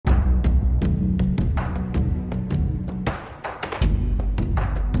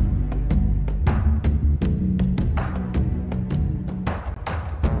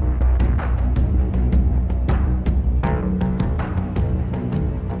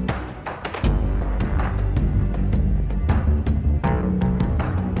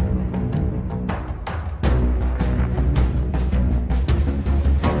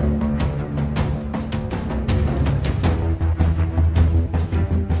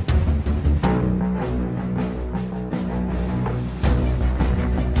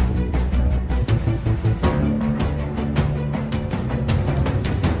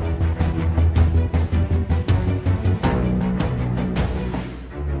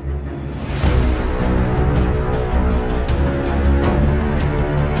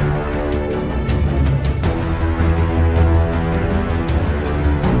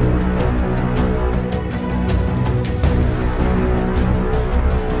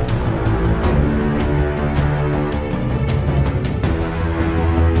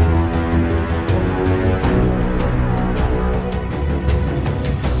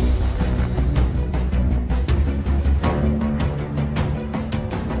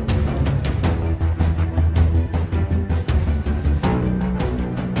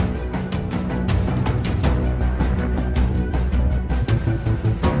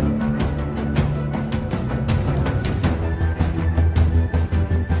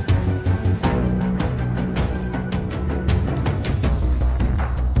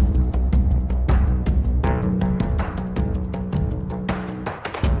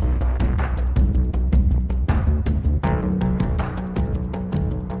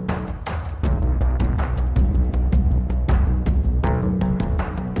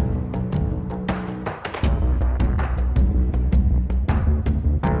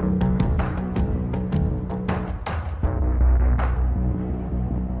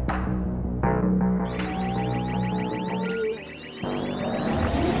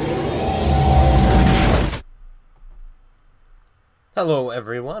Hello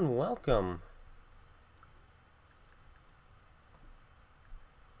everyone, welcome.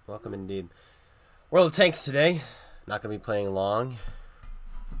 Welcome indeed. World of Tanks today. Not going to be playing long.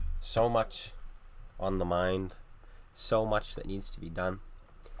 So much on the mind. So much that needs to be done.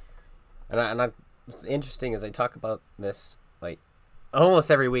 And what's interesting is I talk about this, like, almost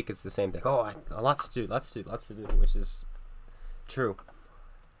every week it's the same thing. Oh, lots to do, which is true.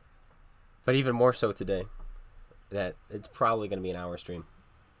 But even more so today, that it's probably going to be an hour stream.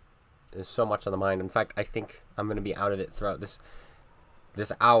 There's so much on the mind. In fact, I think I'm going to be out of it throughout this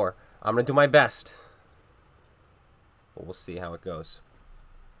hour. I'm going to do my best. But we'll see how it goes.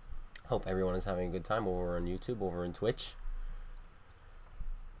 Hope everyone is having a good time over on YouTube, over on Twitch.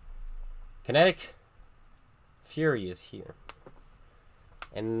 KINETIC Fury is here.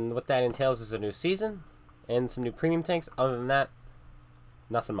 And what that entails is a new season and some new premium tanks. Other than that,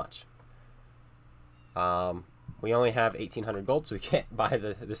 nothing much. We only have 1,800 gold, so we can't buy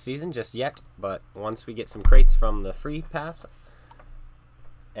the season just yet. But once we get some crates from the free pass,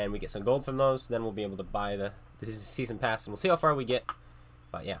 and we get some gold from those, then we'll be able to buy the season pass, and we'll see how far we get.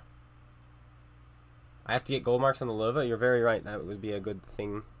 But yeah, I have to get gold marks on the Lova. You're very right. That would be a good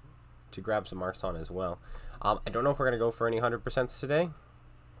thing to grab some marks on as well. I don't know if we're gonna go for any 100% today,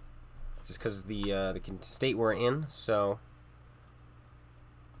 just because the state we're in. So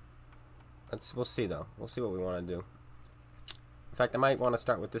we'll see though. We'll see what we want to do. In fact, I might want to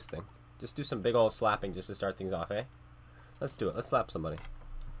start with this thing. Just do some big old slapping just to start things off, eh? Let's do it. Let's slap somebody.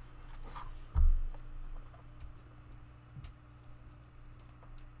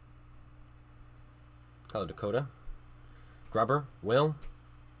 Hello, Dakota. Grubber. Will.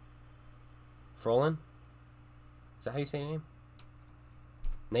 Frolin. Is that how you say your name?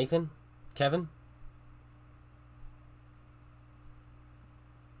 Nathan. Kevin.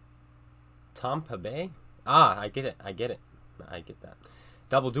 Tampa Bay? Ah, I get it. I get that.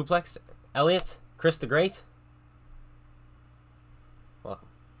 Double Duplex. Elliot. Chris the Great. Welcome.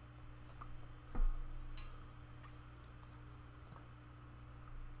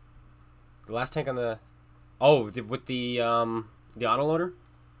 The last tank on the... Oh, with the autoloader?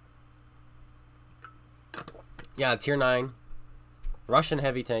 Yeah, tier 9. Russian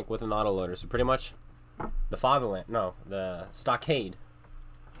heavy tank with an autoloader. So pretty much the fatherland. No, the stockade.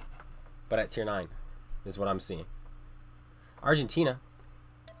 But at tier 9 is what I'm seeing. Argentina.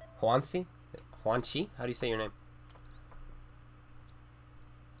 Juanchi? How do you say your name?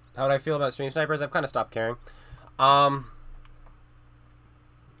 How would I feel about stream snipers? I've kind of stopped caring. I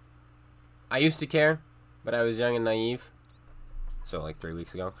used to care, but I was young and naive. So like 3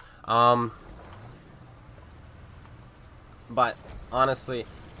 weeks ago. But honestly,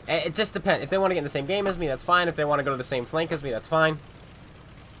 it just depends. If they want to get in the same game as me, that's fine. If they want to go to the same flank as me, that's fine.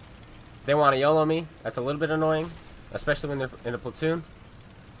 If they want to YOLO me, that's a little bit annoying, especially when they're in a platoon,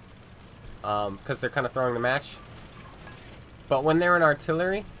 because they're kind of throwing the match. But when they're in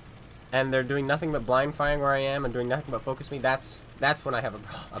artillery and they're doing nothing but blind firing where I am and doing nothing but focus me, that's when I have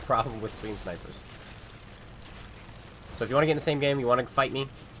a problem with stream snipers. So if you want to get in the same game, you want to fight me,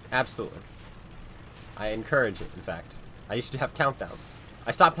 absolutely. I encourage it, in fact. I used to have countdowns. I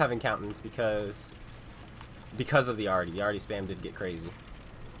stopped having countdowns because of the arty. The arty spam did get crazy.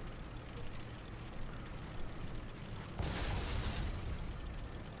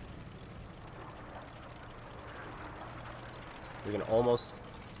 We can almost...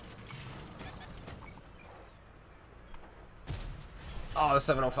 Oh, the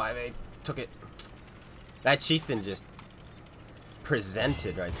 705A took it. That chieftain just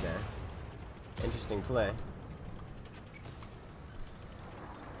presented right there. Interesting play.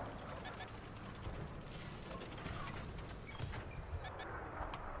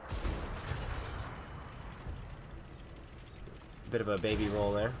 Bit of a baby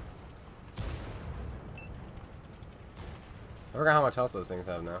roll there. I forgot how much health those things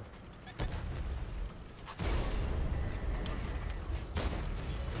have now.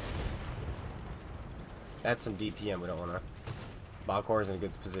 That's some DPM we don't want to. Balcor is in a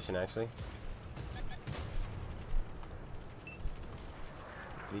good position, actually.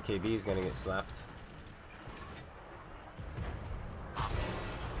 VKB is going to get slapped.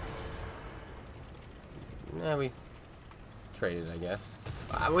 Yeah, we traded, I guess.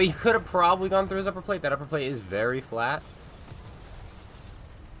 We could have probably gone through his upper plate. That upper plate is very flat.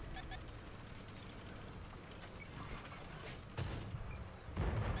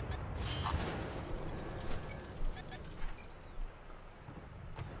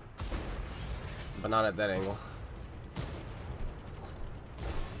 But not at that angle.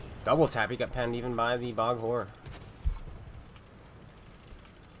 Double tap, he got penned even by the Bog Whore.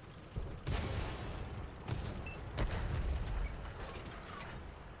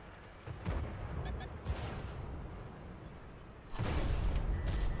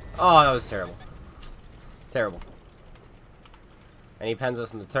 Oh, that was terrible. Terrible. And he pens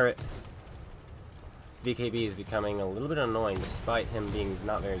us in the turret. VKB is becoming a little bit annoying despite him being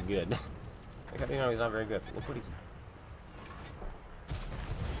not very good. Like, how do you know he's not very good? Look what he's...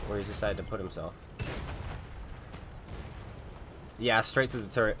 Where he's decided to put himself. Yeah, straight through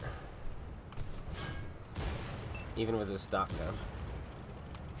the turret. Even with his stock gun.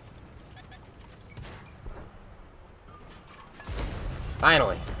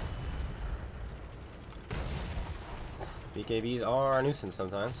 Finally! BKBs are a nuisance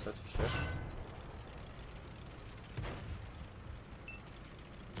sometimes, that's for sure.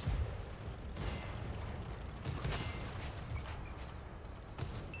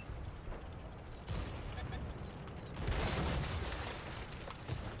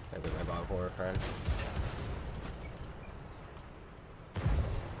 There goes my bog horror friend.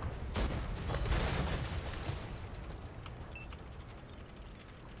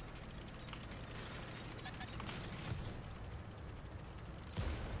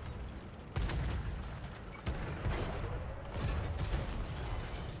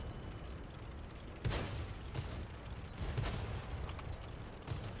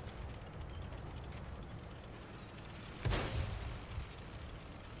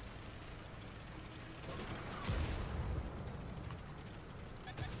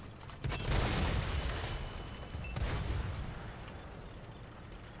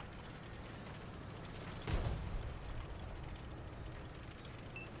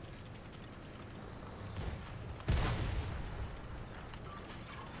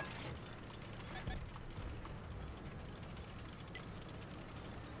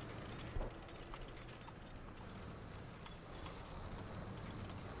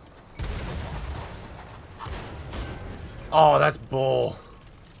 Oh, that's bull.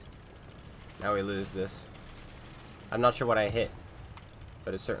 Now we lose this. I'm not sure what I hit,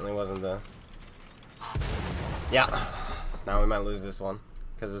 but it certainly wasn't the... Yeah. Now we might lose this one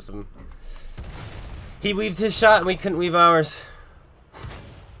because of some... He weaved his shot and we couldn't weave ours.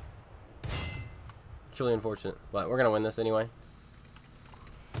 Truly unfortunate, but we're gonna win this anyway.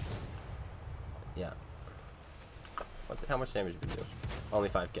 Yeah. How much damage did we do? Only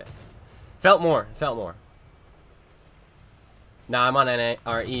 5k. Felt more. Felt more. Nah, I'm on NA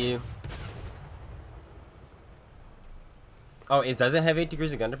or EU. Oh, it doesn't have 8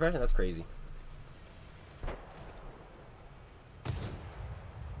 degrees of gun depression? That's crazy.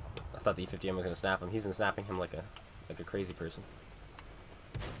 I thought the E50M was gonna snap him. He's been snapping him like a crazy person.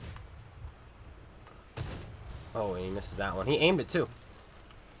 Oh, and he misses that one. He aimed it too.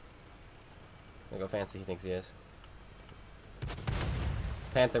 Look how fancy he thinks he is.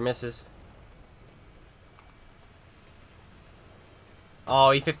 Panther misses.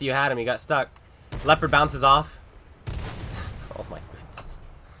 Oh, E50, you had him. He got stuck. Leopard bounces off. Oh my goodness.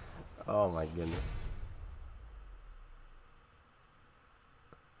 Oh my goodness.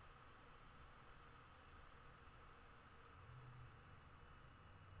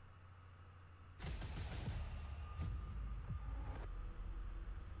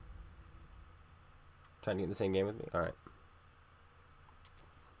 Trying to get in the same game with me? Alright.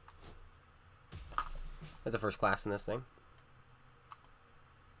 That's a first class in this thing.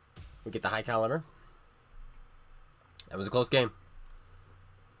 We get the high caliber. That was a close game.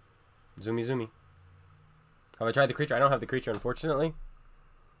 Zoomy zoomy. Have I tried the creature? I don't have the creature, unfortunately.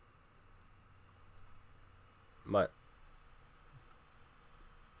 But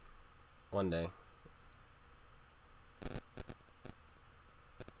one day.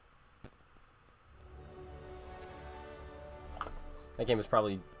 That game is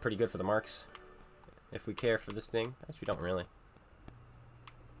probably pretty good for the marks. If we care for this thing. Actually, we don't really.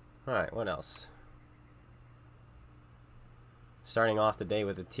 Alright, what else? Starting off the day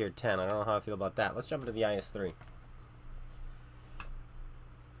with a tier 10. I don't know how I feel about that. Let's jump into the IS-3.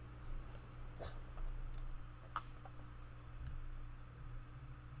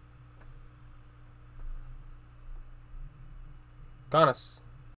 Conus.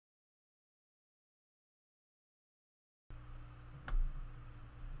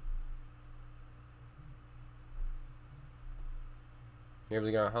 You're able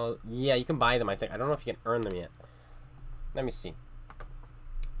to go, how, yeah, you can buy them, I think. I don't know if you can earn them yet. Let me see.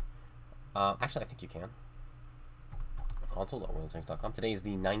 Actually, I think you can. Console.worldtanks.com. Today is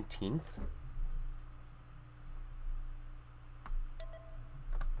the 19th.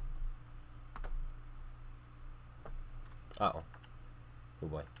 Uh-oh. Oh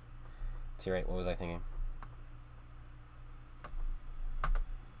boy. See, right, what was I thinking?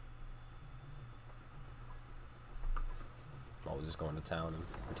 Oh, we'll just go into town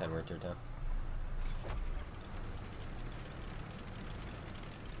and pretend we're at tier 10.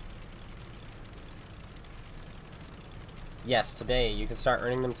 Yes, today. You can start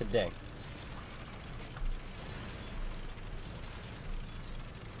earning them today.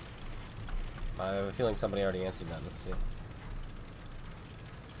 I have a feeling somebody already answered that. Let's see.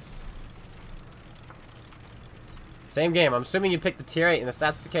 Same game. I'm assuming you picked the tier 8, and if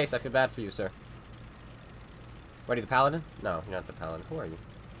that's the case, I feel bad for you, sir. What are you, the paladin? No, you're not the paladin. Who are you?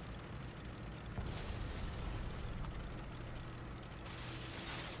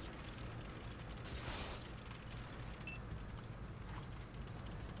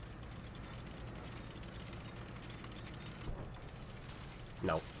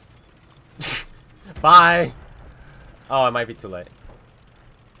 No. Bye! Oh, it might be too late.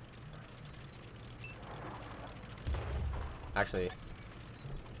 Actually.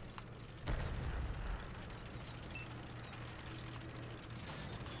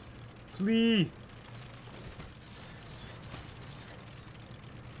 Flee!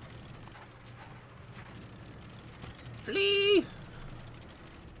 Flee!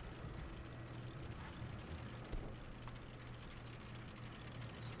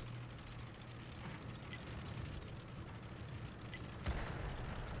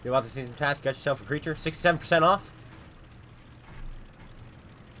 You want the season pass? Get yourself a creature. 67% off?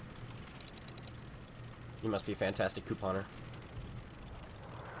 You must be a fantastic couponer.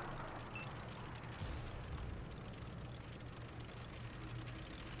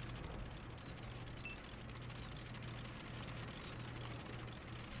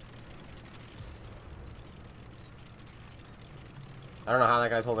 I don't know how that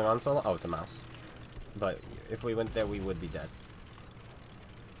guy's holding on so long. Oh, it's a mouse. But if we went there, we would be dead.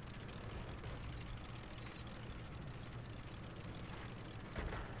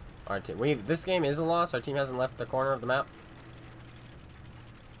 Our team. This game is a loss. Our team hasn't left the corner of the map.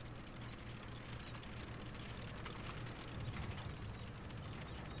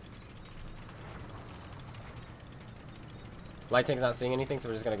 Light Tank's not seeing anything, so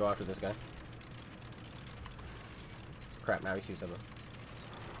we're just gonna go after this guy. Crap, now he sees something.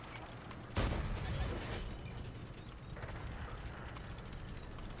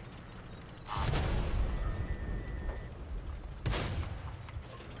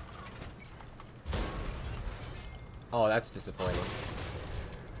 Oh, that's disappointing.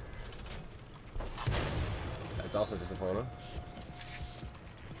 That's also disappointing.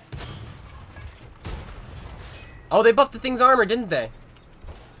 Oh, they buffed the thing's armor, didn't they?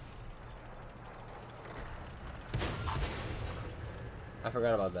 I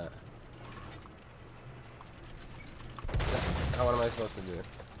forgot about that. What am I supposed to do?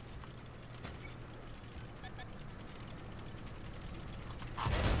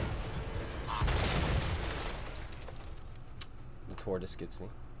 The tortoise gets me.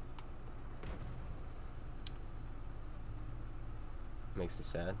 Makes me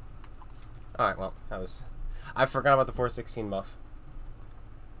sad. Alright, well, that was... I forgot about the 416 buff.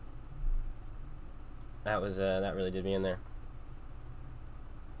 That was, that really did me in there.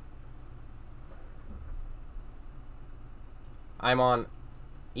 I'm on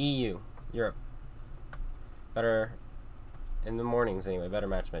EU, Europe. Better, in the mornings anyway, better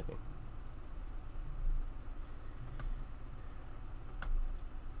matchmaking.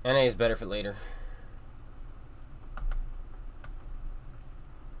 NA is better for later.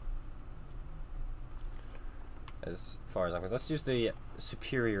 As far as I'm concerned. Let's use the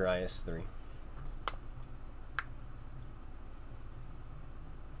superior IS-3.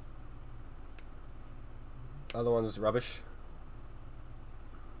 Other one's rubbish.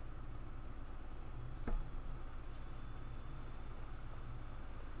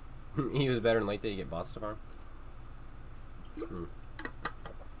 He was better in late day. You get bots to farm.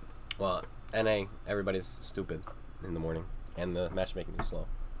 Well, NA, everybody's stupid in the morning, and the matchmaking is slow.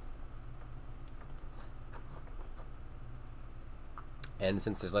 And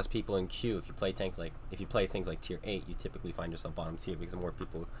since there's less people in queue, if you play things like tier 8, you typically find yourself bottom tier because more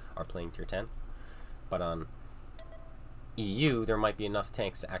people are playing tier 10. But on EU, there might be enough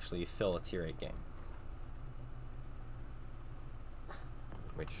tanks to actually fill a tier 8 game,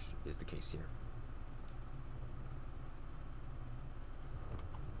 which is the case here.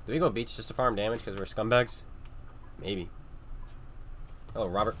 Do we go beach just to farm damage because we're scumbags? Maybe. Hello,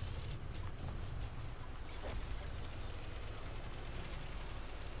 Robert.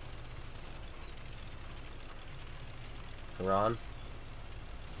 Ron.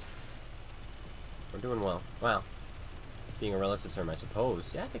 We're doing well. Wow. Being a relative term, I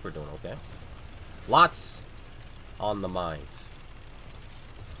suppose. Yeah, I think we're doing okay. Lots on the mind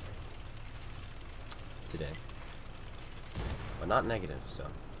today. But not negative, so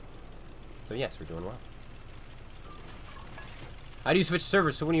yes, we're doing well. How do you switch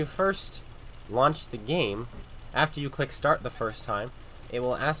servers? So when you first launch the game, After you click start the first time, it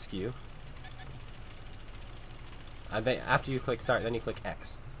will ask you. After you click start, then you click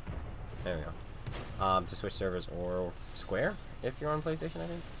X. There we go. To switch servers, or square if you're on PlayStation, I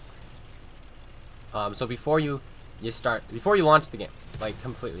think. So before you launch the game, like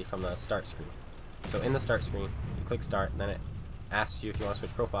completely from the start screen. So in the start screen, you click start, and then it asks you if you want to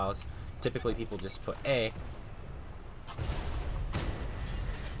switch profiles. Typically, people just put A.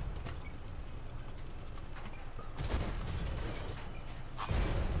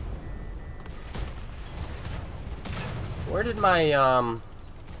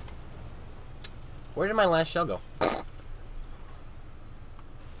 Where did my last shell go?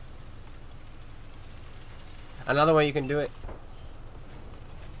 Another way you can do it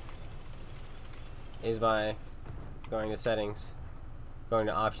is by going to settings, going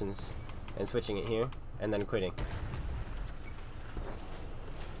to options, and switching it here, and then quitting.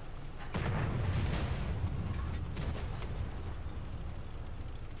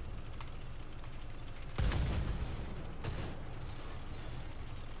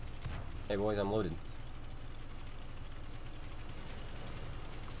 Hey boys, I'm loaded.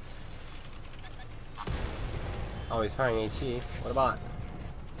 Oh, he's firing HE. What about?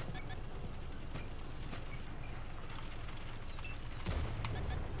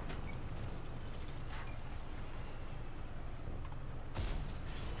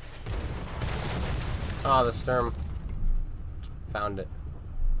 Oh, the Sturm found it.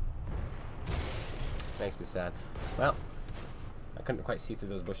 Makes me sad. Well, I couldn't quite see through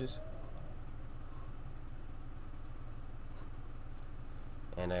those bushes.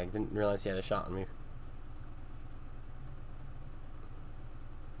 And I didn't realize he had a shot on me.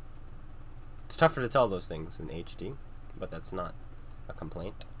 It's tougher to tell those things in HD, but that's not a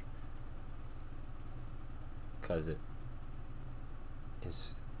complaint. Because it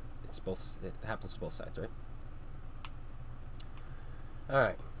happens to both sides, right?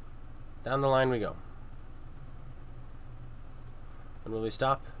 Alright. Down the line we go. When will we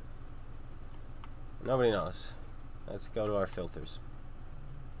stop? Nobody knows. Let's go to our filters.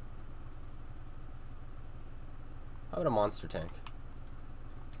 How about a monster tank?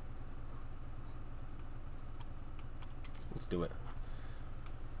 Let's do it.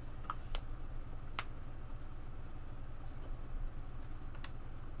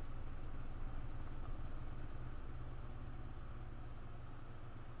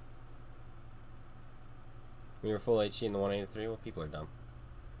 When you're full HE in the 183, well, people are dumb.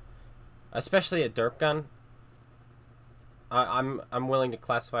 Especially a derp gun. I'm willing to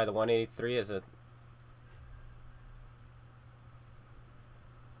classify the 183 as a.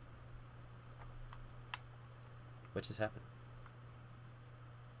 What just happened?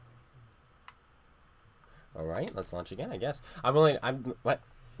 All right, let's launch again. I guess what?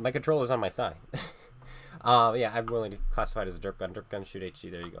 My controller's on my thigh. Yeah, I'm willing to classify it as a derp gun. Derp gun, shoot HE.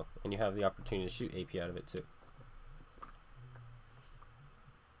 There you go, and you have the opportunity to shoot AP out of it too.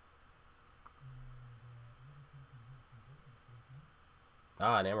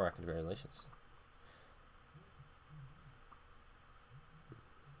 Ah, an ammo rack, congratulations.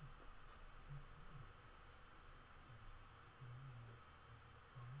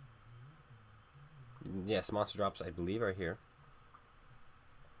 Yes, monster drops, I believe, are here.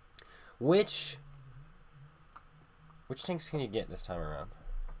 Which tanks can you get this time around?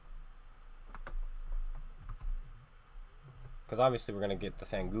 Because obviously we're gonna get the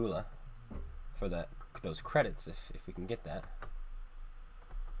Fangula for those credits if we can get that.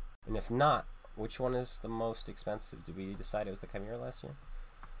 And if not, which one is the most expensive? Did we decide it was the Chimera last year?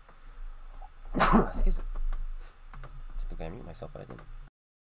 Excuse me. Typically I mute myself, but I didn't.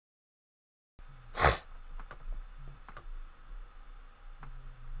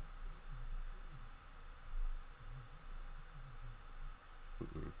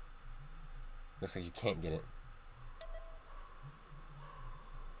 Looks like you can't get it.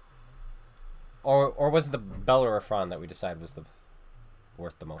 Or was it the Bellerophon that we decided was the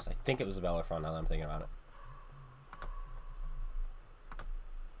worth the most? I think it was the Bellerophon now that I'm thinking about it.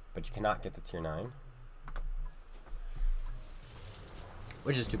 But you cannot get the tier 9.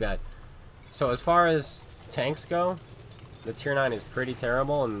 Which is too bad. So as far as tanks go, the tier 9 is pretty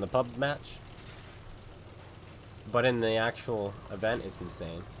terrible in the pub match. But in the actual event, it's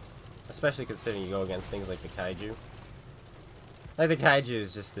insane. Especially considering you go against things like the Kaiju. Like the Kaiju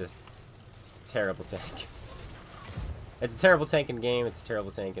is just this terrible tank. It's a terrible tank in game, it's a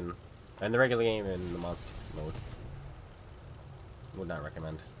terrible tank in the regular game and the monster mode. Would not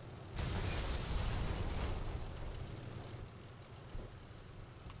recommend.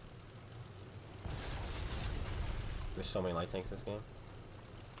 There's so many light tanks in this game.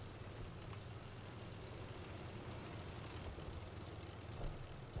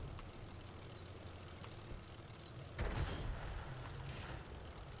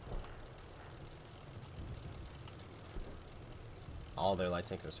 all their light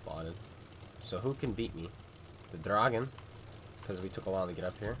tanks are spotted. So who can beat me? The dragon, because we took a while to get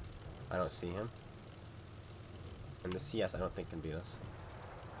up here. I don't see him. And the CS I don't think can beat us.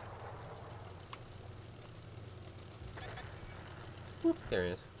 Whoop, there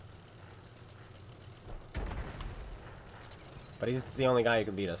he is. But he's the only guy who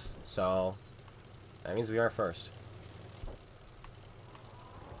can beat us, so that means we are first.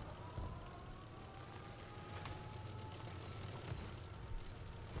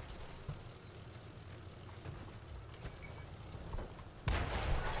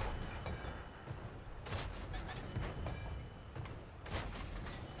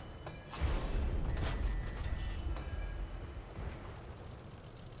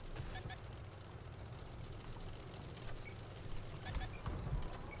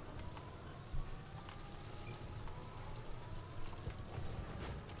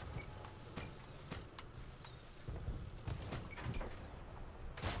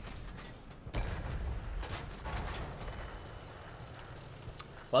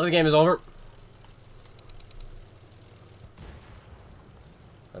 Well, the game is over.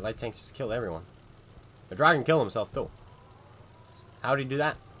 The light tanks just killed everyone. The dragon killed himself too. How did he do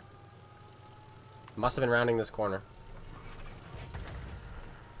that? Must have been rounding this corner.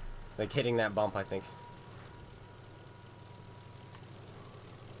 Like hitting that bump, I think.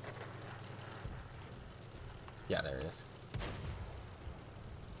 Yeah, there it is.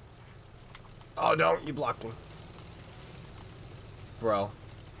 Oh, don't! You blocked me. Bro.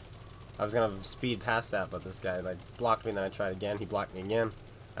 I was gonna speed past that, but this guy like blocked me, and then I tried again. He blocked me again.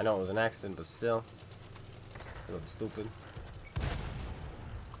 I know it was an accident, but still. It looked stupid.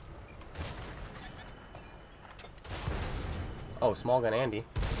 Oh, small gun Andy.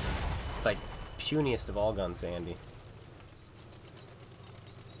 It's like puniest of all guns, Andy.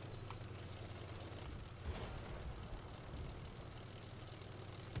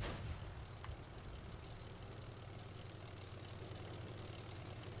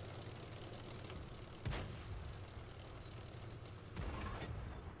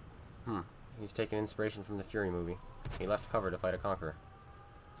 He's taking inspiration from the Fury movie. He left cover to fight a conqueror.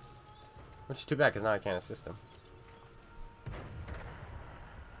 Which is too bad, because now I can't assist him.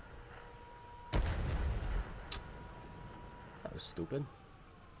 That was stupid.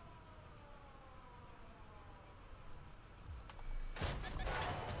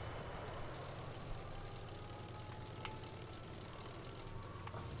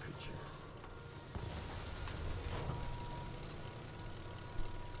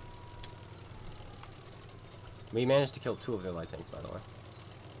 We managed to kill 2 of their light tanks, by the way.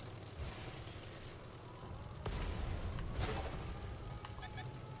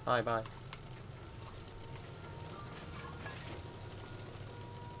 Bye.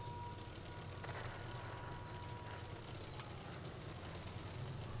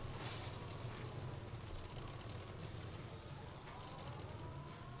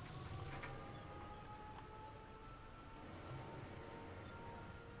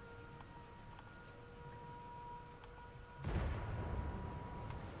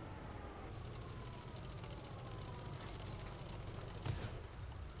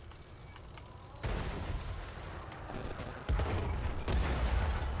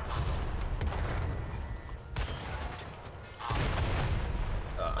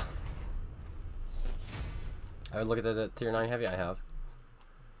 I would look at the tier 9 heavy I have.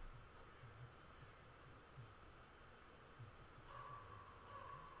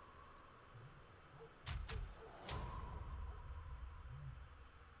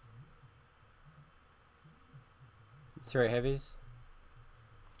 Tier 8 heavies?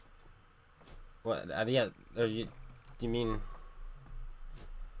 What? Yeah. You mean?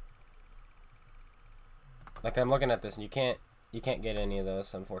 Like I'm looking at this, and you can't get any of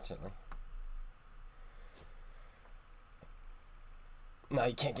those, unfortunately. No,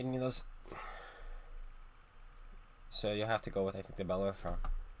 you can't get any of those. So you'll have to go with, I think, the Bellerophon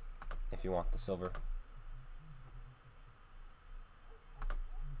if you want the silver.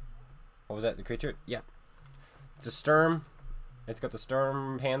 What was that? The creature? Yeah. It's a Sturm. It's got the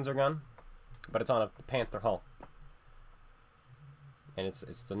Sturm Panzer gun, but it's on a Panther hull. And it's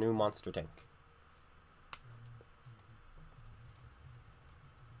the new monster tank.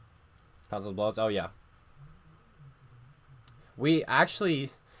 Console blows. Oh yeah. We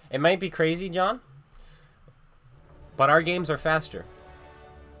actually, it might be crazy, John, but our games are faster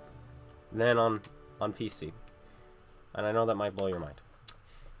than on PC. And I know that might blow your mind,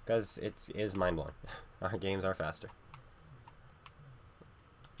 because it is mind-blowing. Our games are faster.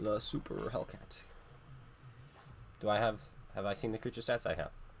 The Super Hellcat. Have I seen the creature stats? I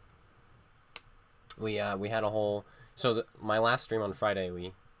have. We had a whole So my last stream on Friday,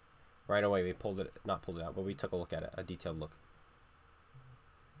 right away we not pulled it out, but we took a look at it, a detailed look.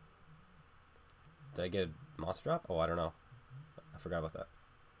 Did I get a monster drop? Oh, I don't know. I forgot about that.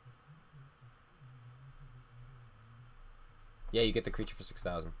 Yeah, you get the creature for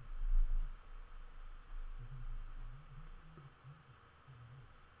 6,000.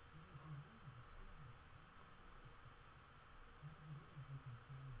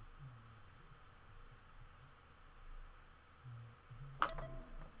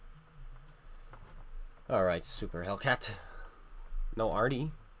 Alright, Super Hellcat. No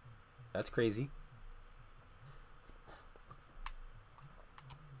Artie. That's crazy.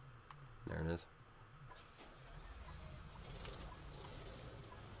 There it is.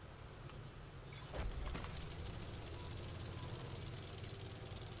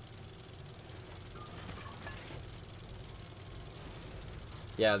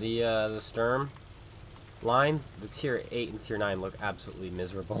 Yeah, the Sturm line, the tier 8 and tier 9 look absolutely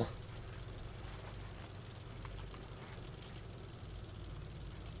miserable.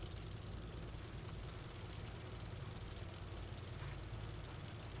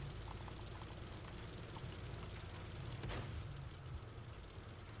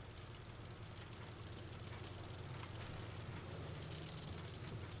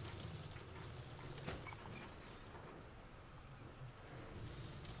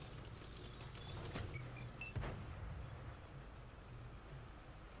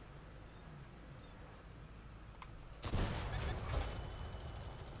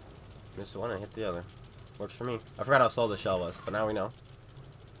 Missed one and hit the other. Works for me. I forgot how slow the shell was, but now we know.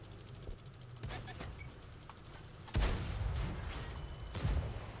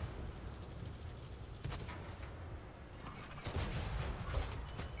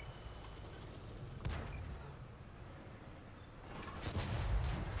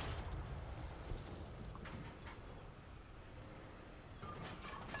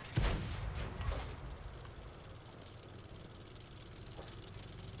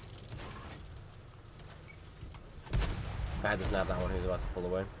 I had to snap that one, he was about to pull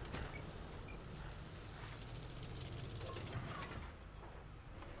away.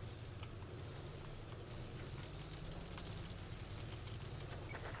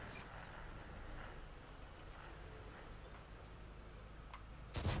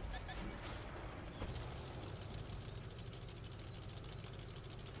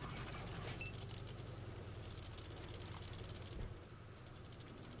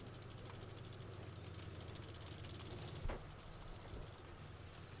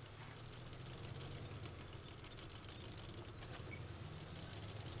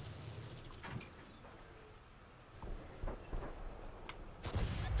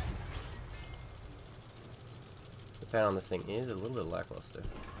 The pen on this thing is a little bit lackluster.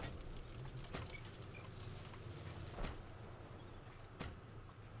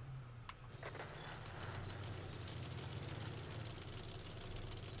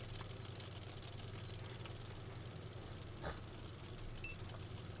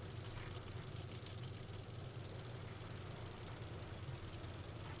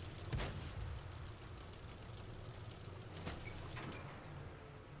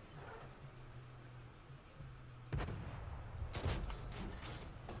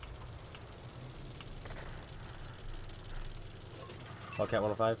 Hellcat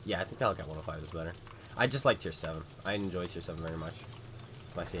 105? Yeah, I think the Hellcat 105 is better. I just like tier 7. I enjoy tier 7 very much.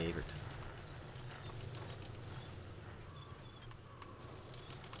 It's my favorite.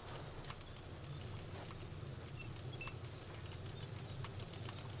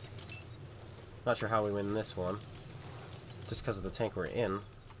 Not sure how we win this one. Just because of the tank we're in.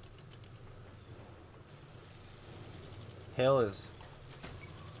 Hill is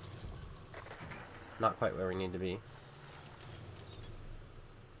not quite where we need to be.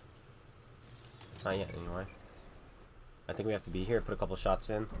 Not yet, anyway. I think we have to be here, put a couple shots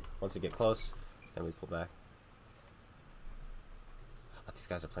in. Once we get close, then we pull back. But these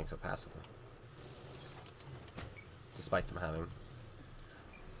guys are playing so passively. Despite them having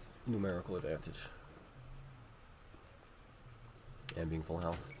numerical advantage. And being full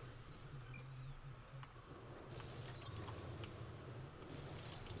health.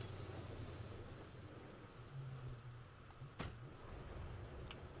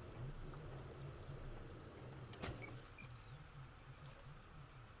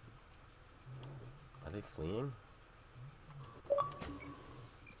 Are they fleeing?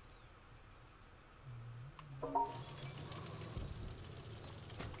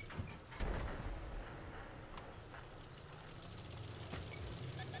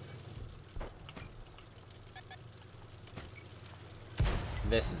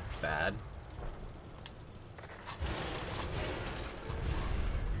 This is bad.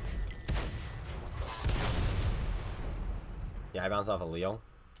 Yeah, I bounced off a Leo.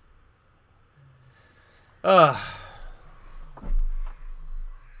 Ugh.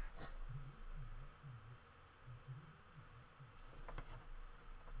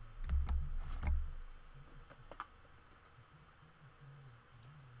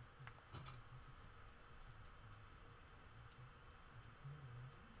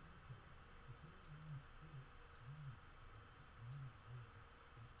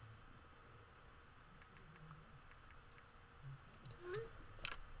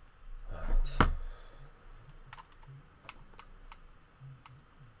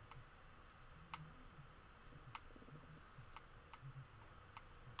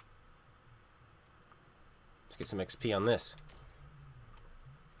 Let's get some XP on this.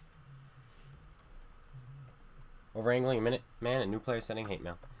 Overangling a minute man and new player setting hate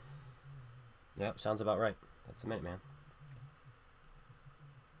mail. Yep, sounds about right. That's a minute man.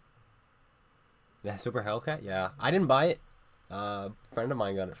 Yeah, Super Hellcat? Yeah. I didn't buy it. A friend of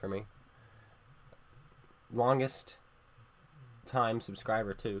mine got it for me. Longest time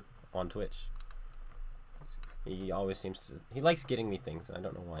subscriber too on Twitch. He always seems to, he likes getting me things, and I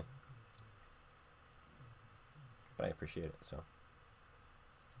don't know why. But I appreciate it, so.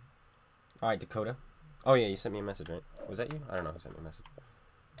 Alright, Dakota. Oh yeah, you sent me a message, right? Was that you? I don't know who sent me a message.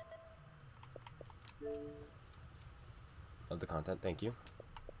 Love the content, thank you.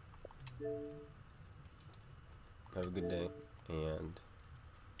 Have a good day, and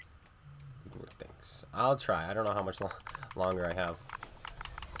good work, thanks. I'll try. I don't know how much longer I have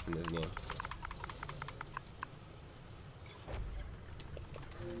in this game.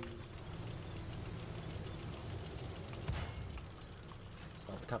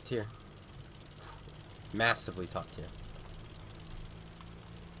 Oh, top tier. Massively top tier.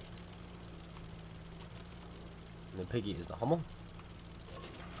 And the piggy is the Hummel.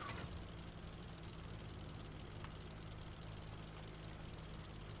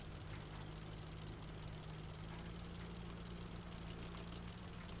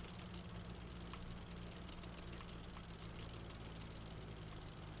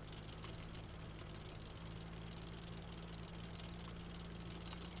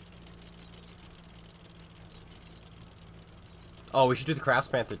 Oh, we should do the Crafts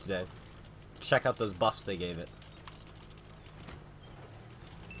Panther today. Check out those buffs they gave it.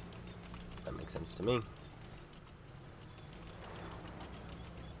 That makes sense to me.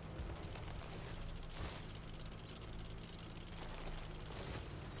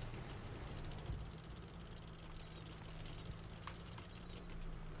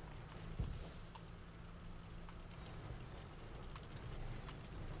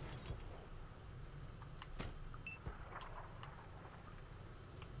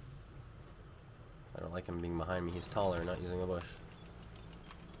 I don't like him being behind me. He's taller, not using a bush.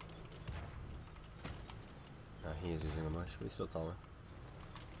 No, he is using a bush, but he's still taller.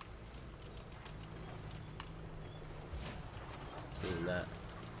 Seeing that.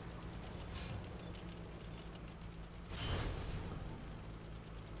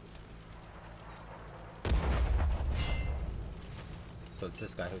 So it's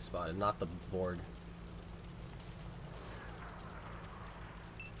this guy who spotted, not the Borg.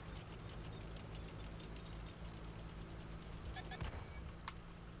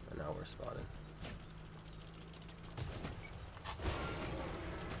 And now we're spotted.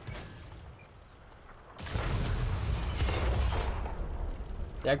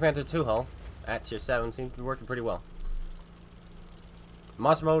 Jagd Panther 2 hull at tier 7 seems to be working pretty well.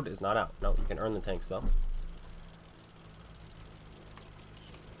 Monster mode is not out. No, you can earn the tanks though.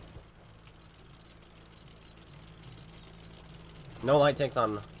 No light tanks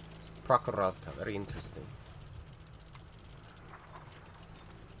on Prokhorovka. Very interesting.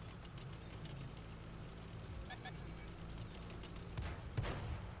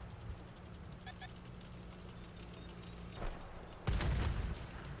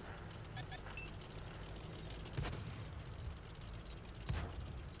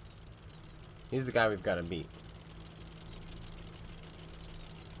 He's the guy we've got to beat.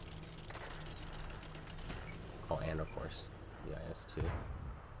 Oh, and of course, the IS-2.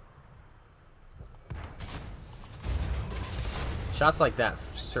 Shots like that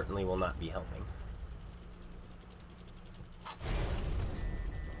certainly will not be helping.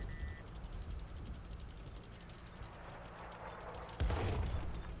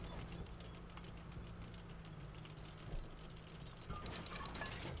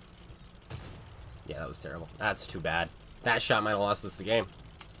 Yeah, that was terrible. That's too bad. That shot might have lost us the game.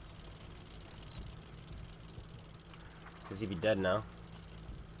 Because he'd be dead now.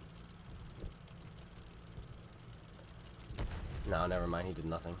 No, never mind. He did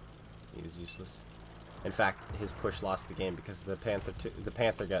nothing. He was useless. In fact, his push lost the game because the Panther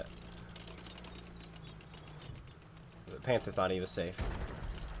thought he was safe,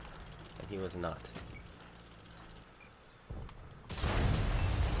 and he was not.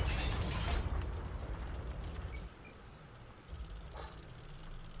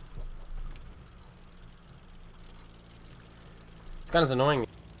 It's kind of annoying.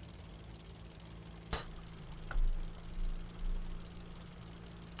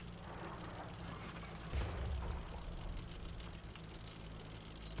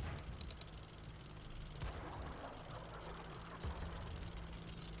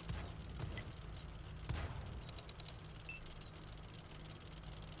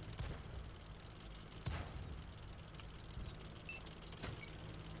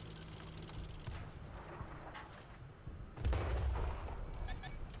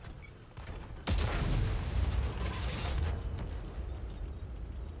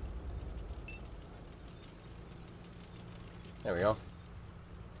 There we go.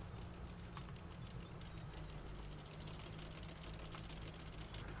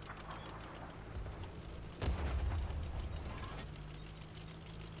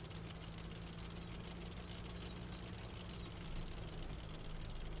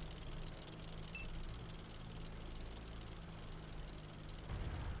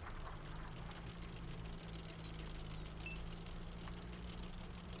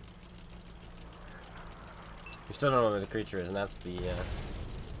 You still don't know where the creature is, and that's the,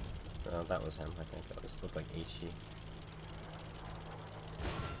 oh, that was him, I think. That just looked like HG.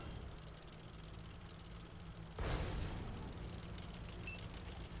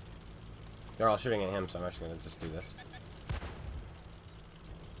 They're all shooting at him, so I'm actually gonna just do this.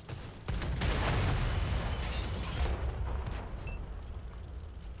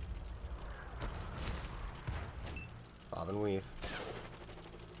 Bob and weave.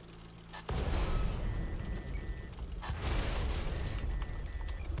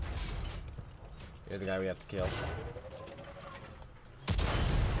 You're the guy we have to kill.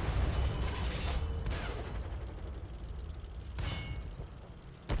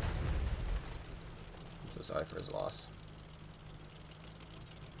 I'm so sorry for his loss.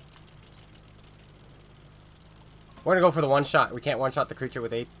 We're gonna go for the one shot. We can't one shot the creature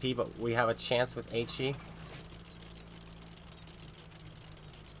with AP, but we have a chance with HG.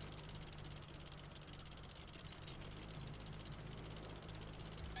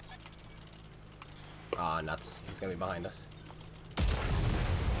 Ah, nuts. He's gonna be behind us.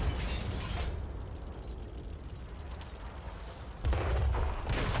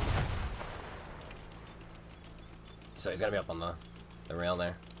 So he's gonna be up on the rail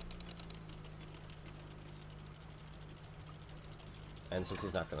there. And since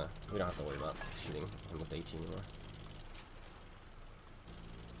he's not gonna, we don't have to worry about shooting him with HE anymore.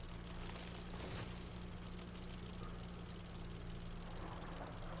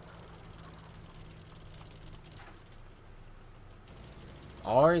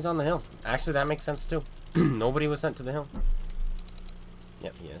 Or he's on the hill. Actually, that makes sense too. Nobody was sent to the hill.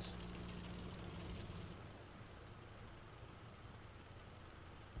 Yep, he is.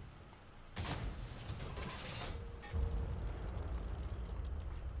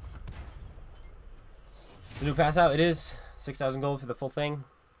 The new pass out, it is 6,000 gold for the full thing.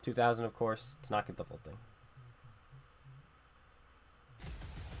 2,000, of course, to not get the full thing.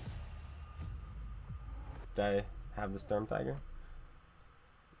 Did I have the Storm Tiger?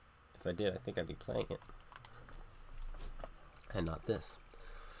 If I did, I think I'd be playing it. And not this.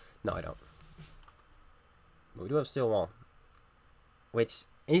 No, I don't. But we do have Steel Wall. Which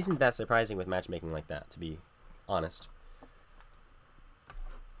isn't that surprising with matchmaking like that, to be honest.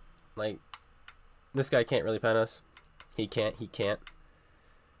 Like, this guy can't really pen us. He can't.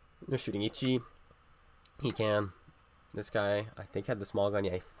 They're shooting Ichi. He can. This guy, I think, had the small gun.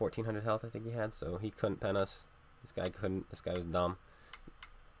 Yeah, 1,400 health, I think he had, so he couldn't pen us. This guy couldn't. This guy was dumb.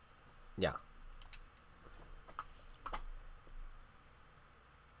 Yeah.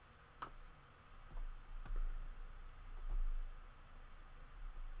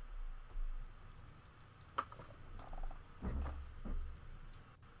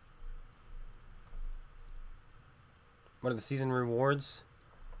 What are the season rewards?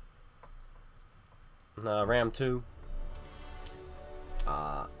 Ram 2.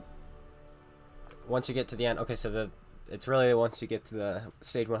 Once you get to the end, okay, so it's really once you get to the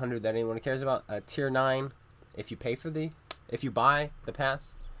stage 100 that anyone cares about. Tier 9, if you buy the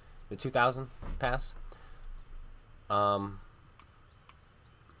pass, the 2,000 pass,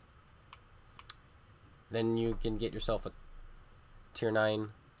 then you can get yourself a tier 9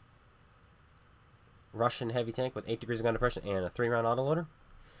 Russian heavy tank with 8 degrees of gun depression and a 3-round autoloader,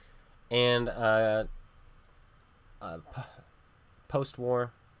 and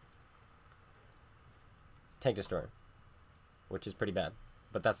post-war tank destroyer, which is pretty bad.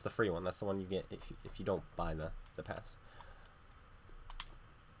 But that's the free one. That's the one you get if you don't buy the pass.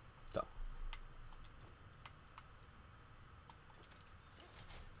 So.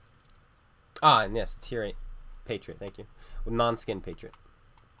 Ah, and yes, tier 8 Patriot, thank you. With non-skin Patriot.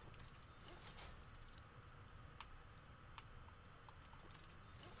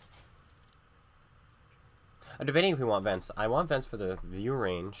 I'm debating if we want vents. I want vents for the view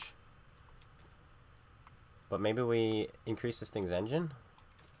range. But maybe we increase this thing's engine?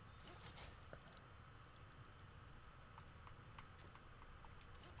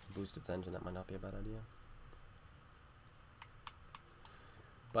 Boost its engine, that might not be a bad idea.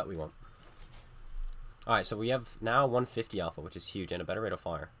 But we won't. Alright, so we have now 150 alpha, which is huge, and a better rate of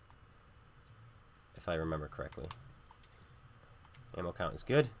fire. If I remember correctly. Ammo count is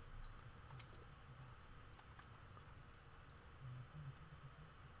good.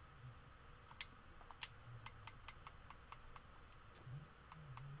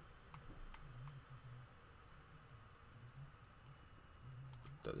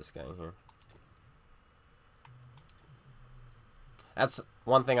 Throw this guy in here. That's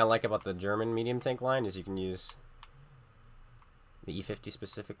one thing I like about the German medium tank line, is you can use the E50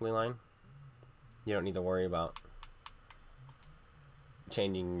 specifically line. You don't need to worry about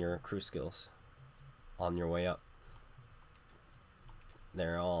changing your crew skills on your way up.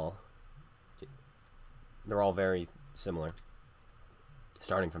 They're all very similar,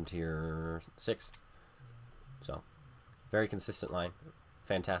 starting from tier 6. So, very consistent line.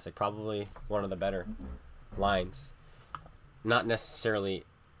 Fantastic. Probably one of the better lines. Not necessarily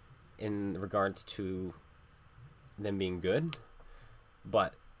in regards to them being good,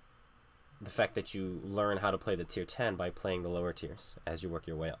 but the fact that you learn how to play the tier 10 by playing the lower tiers as you work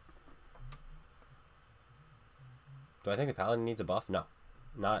your way up. Do I think the Paladin needs a buff? No.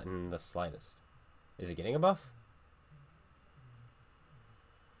 Not in the slightest. Is it getting a buff?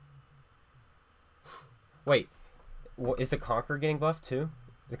 Wait. Is the Conqueror getting buffed too?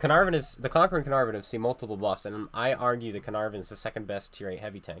 The Conqueror and Carnarvon have seen multiple buffs, and I argue the Carnarvon is the second best tier 8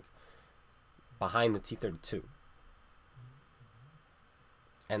 heavy tank, behind the T-32.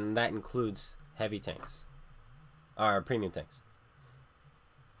 And that includes heavy tanks, or premium tanks.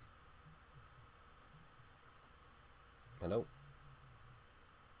 Hello?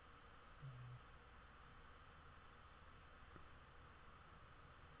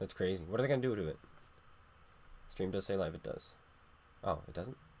 That's crazy. What are they going to do to it? Stream does say live, it does. Oh, it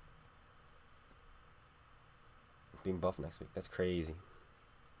doesn't? Being buffed next week. That's crazy.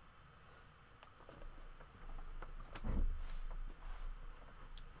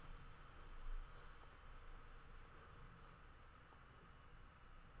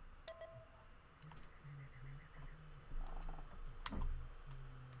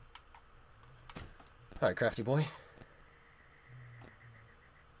 Alright, crafty boy.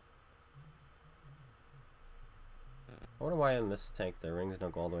 I wonder why in this tank the rings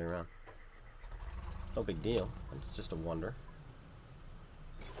don't go all the way around. No big deal. It's just a wonder.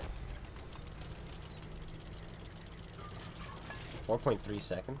 .3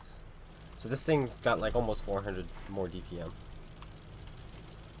 seconds. So this thing's got like almost 400 more DPM.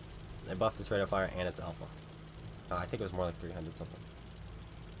 They buffed its rate of fire and its alpha. I think it was more like 300 something.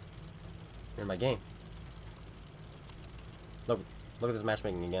 You're in my game. Look at this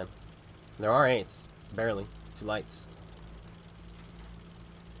matchmaking again. There are 8s. Barely. 2 lights.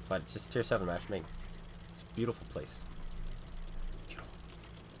 But it's just tier 7 matchmaking. It's a beautiful place. Beautiful.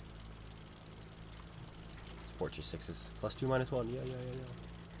 Support your 6s. +2, -1. Yeah.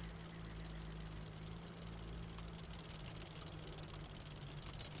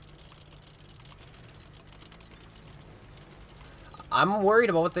 I'm worried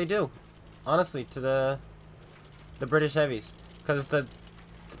about what they do, honestly, to the British heavies, because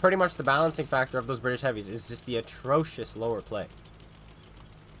pretty much the balancing factor of those British heavies is just the atrocious lower play.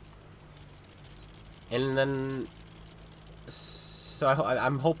 And then, so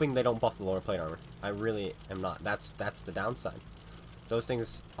I'm hoping they don't buff the lower plate armor. I really am not. That's the downside. Those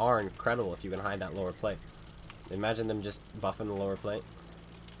things are incredible if you can hide that lower plate. Imagine them just buffing the lower plate,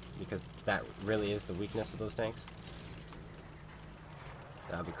 because that really is the weakness of those tanks.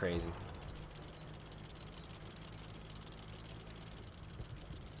 That'd be crazy.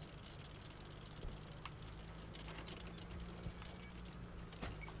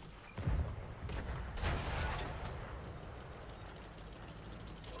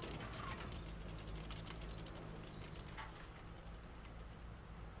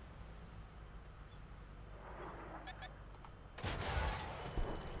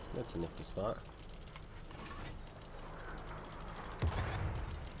 That's a nifty spot.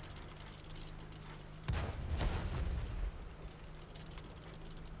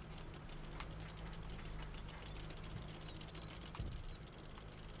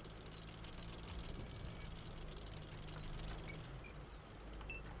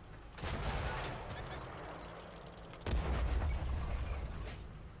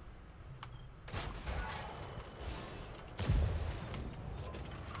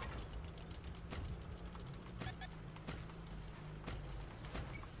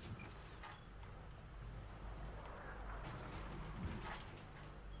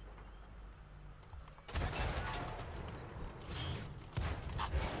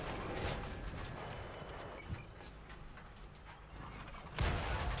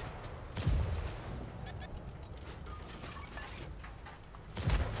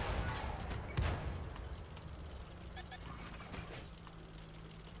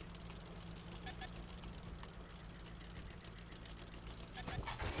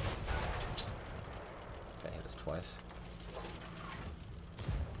 guys.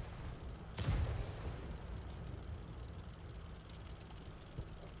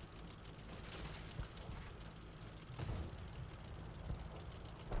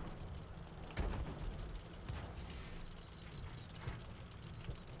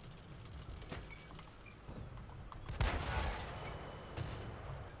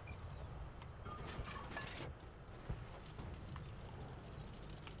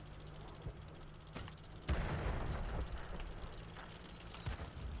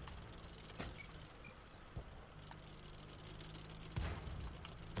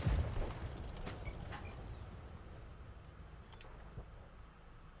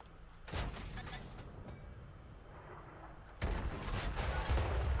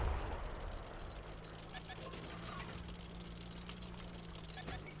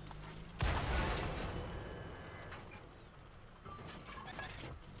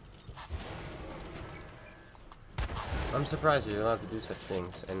 I'm surprised you're allowed to do such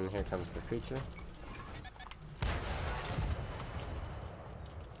things, and here comes the creature.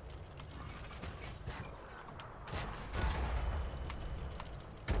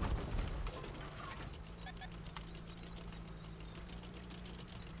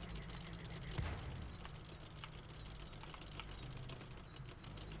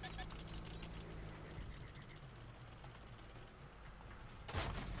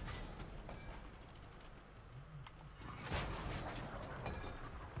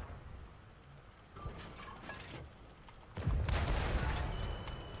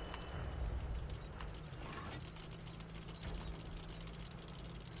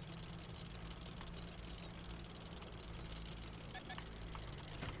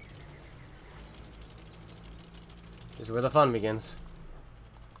 This is where the fun begins.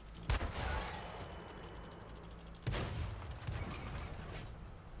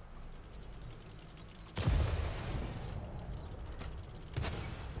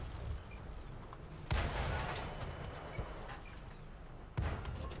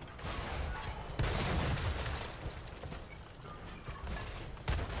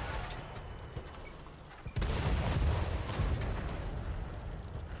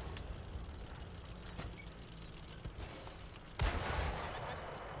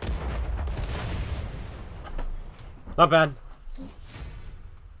 Not bad.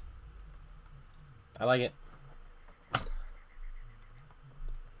 I like it.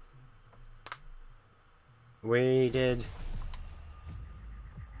 We did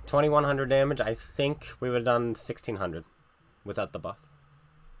 2100 damage. I think we would have done 1600 without the buff.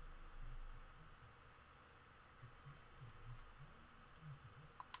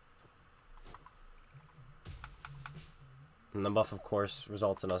 And the buff, of course,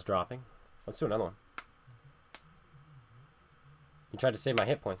 results in us dropping. Let's do another one. You tried to save my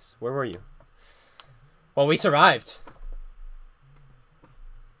hit points. Where were you? Well, we survived.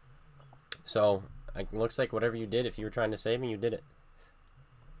 So, it looks like whatever you did, if you were trying to save me, you did it.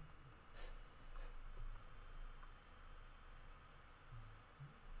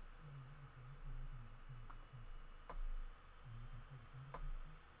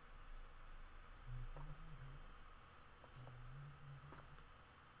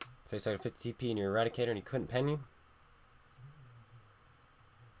 Face like a 50 TP in your Eradicator and he couldn't pen you?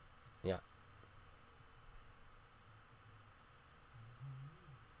 Yeah.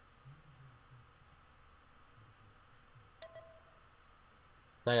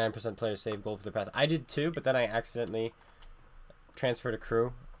 99% players save gold for their pass. I did too, but then I accidentally transferred a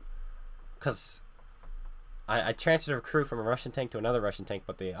crew. Because I transferred a crew from a Russian tank to another Russian tank,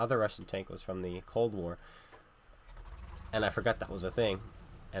 but the other Russian tank was from the Cold War. And I forgot that was a thing.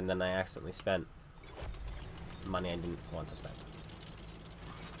 And then I accidentally spent money I didn't want to spend.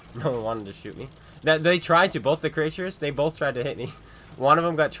 No one wanted to shoot me. They tried to. Both the creatures, they both tried to hit me. One of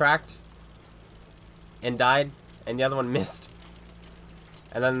them got tracked and died, and the other one missed.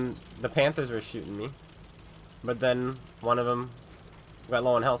 And then the Panthers were shooting me. But then one of them got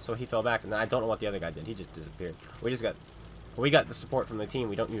low on health, so he fell back. And then I don't know what the other guy did. He just disappeared. We got the support from the team.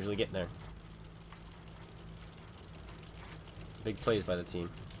 We don't usually get there. Big plays by the team.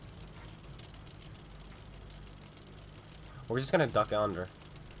 We're just gonna duck under.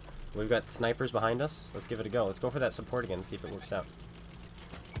 We've got snipers behind us. Let's give it a go. Let's go for that support again and see if it works out.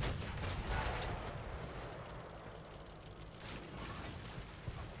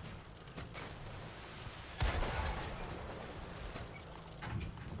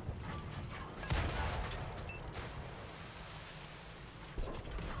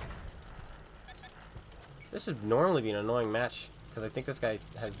 This would normally be an annoying match, because I think this guy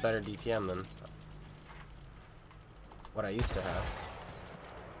has better DPM than what I used to have.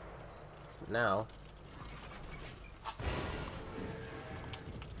 Now,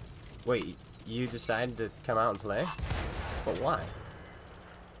 Wait, you decided to come out and play? But why?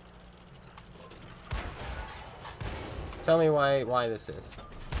 Tell me why this is.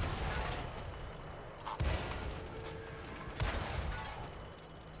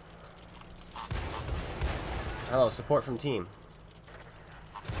 Hello, support from team.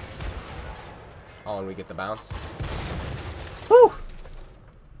 Oh, and we get the bounce. Whew!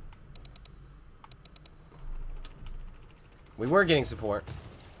 We were getting support.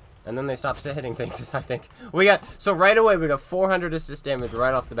 And then they stopped hitting things, I think. We got, so right away we got 400 assist damage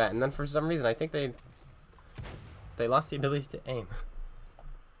right off the bat. And then for some reason, I think they lost the ability to aim.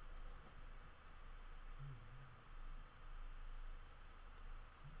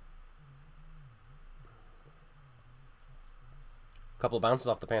 A couple of bounces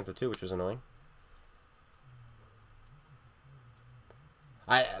off the Panther too, which was annoying.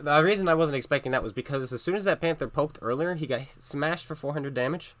 The reason I wasn't expecting that was because as soon as that Panther poked earlier, he got smashed for 400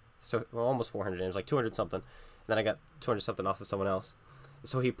 damage. So, well, almost 400 damage, like 200 something. And then I got 200 something off of someone else.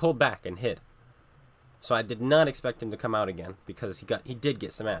 So he pulled back and hid. So I did not expect him to come out again because he did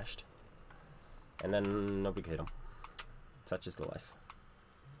get smashed. And then nobody could hit him. Such is the life.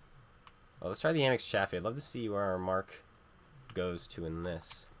 Well, let's try the Amex Chaffee. I'd love to see where our mark goes to in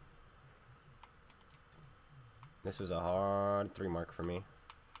this. This was a hard 3 mark for me.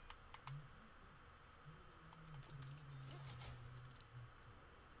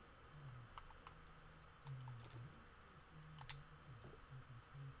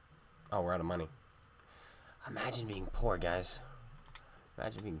 Oh, we're out of money. Imagine being poor, guys.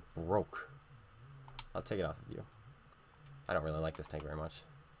 Imagine being broke. I'll take it off of you. I don't really like this tank very much.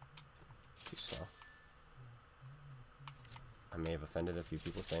 Too slow. I may have offended a few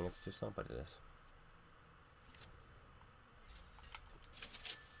people saying it's too slow, but it is.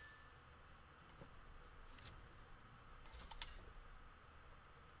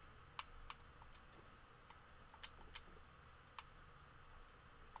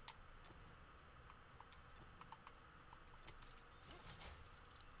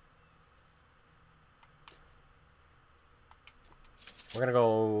 We're gonna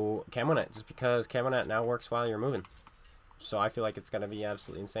go Camo Net, just because Camo Net now works while you're moving. So I feel like it's gonna be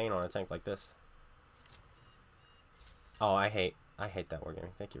absolutely insane on a tank like this. Oh, I hate that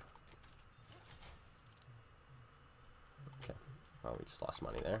wargaming. Thank you. Okay. Well, we just lost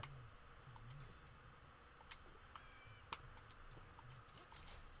money there.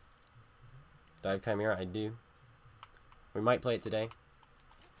 Do I have Chimera? I do. We might play it today.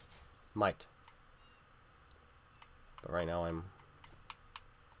 Might. But right now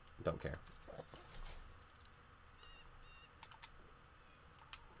don't care.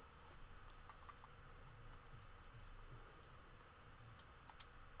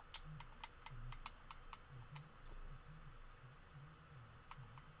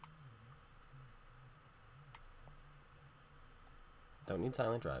 Don't need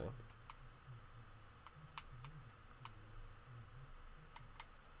silent driving.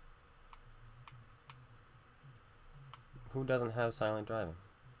 Who doesn't have silent driving?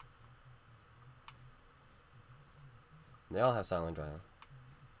 They all have silent driving.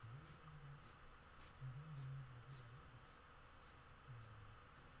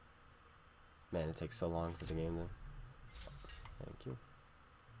 Man, it takes so long for the game to... Thank you.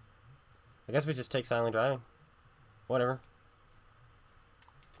 I guess we just take silent driving. Whatever.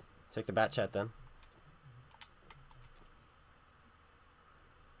 Take the bat chat then.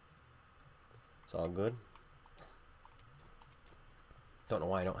 It's all good. Don't know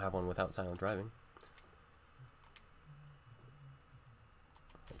why I don't have one without silent driving.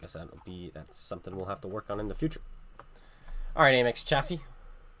 I guess that's something we'll have to work on in the future. Alright, Amex Chaffee.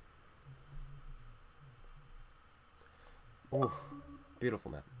 Oh, beautiful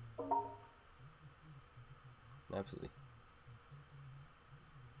map. Absolutely.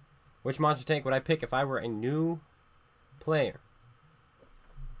 Which monster tank would I pick if I were a new player?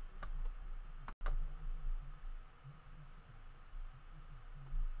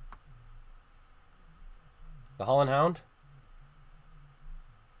 The Holland Hound?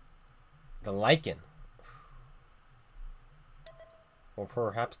 The Lycan? Or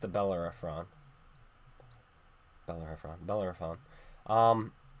perhaps the Bellerophon? Bellerophon.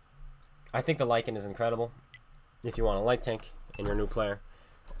 I think the Lycan is incredible. If you want a light tank and you're a new player.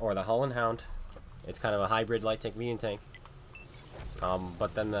 Or the Holland Hound. It's kind of a hybrid light tank, medium tank.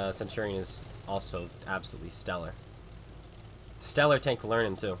 But then the Centurion is also absolutely stellar. Stellar tank to learn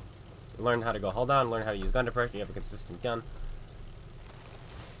in too. Learn how to go hull down, learn how to use gun depression, you have a consistent gun.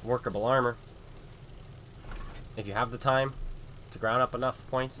 Workable armor. If you have the time to ground up enough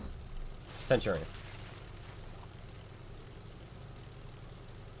points, Centurion.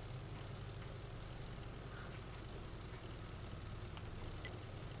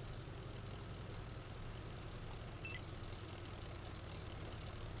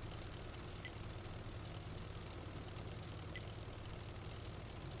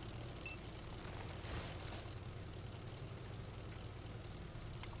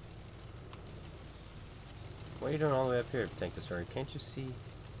 What are you doing all the way up here, Tank Destroyer? Can't you see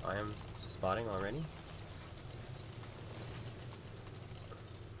I am spotting already?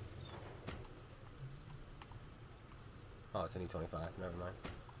 Oh, it's an E25. Never mind.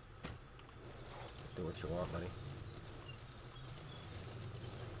 Do what you want, buddy.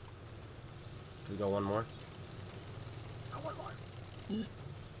 Do we go one more? Go one more.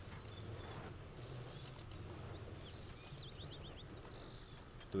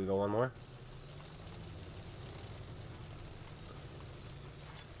 Do we go one more?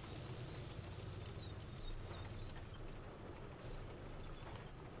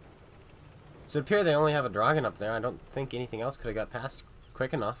 So it appears they only have a dragon up there. I don't think anything else could have got past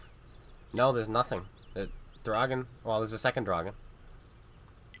quick enough. No, there's nothing. The dragon... Well, there's a second dragon.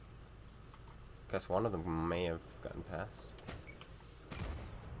 Guess one of them may have gotten past.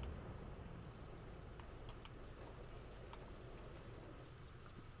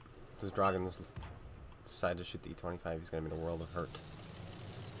 Those dragons decide to shoot the E25. He's going to be in a world of hurt.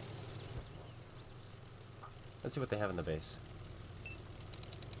 Let's see what they have in the base.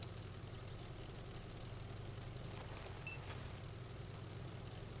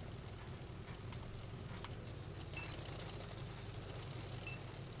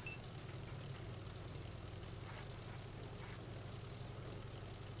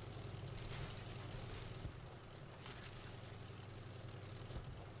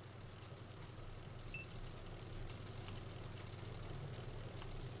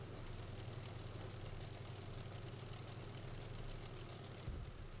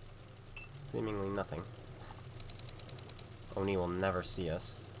 Seemingly nothing. Oni will never see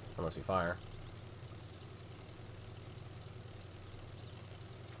us unless we fire.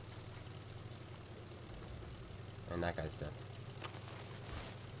 And that guy's dead.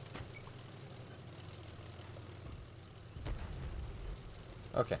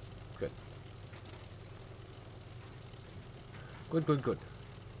 Okay, good. Good, good, good.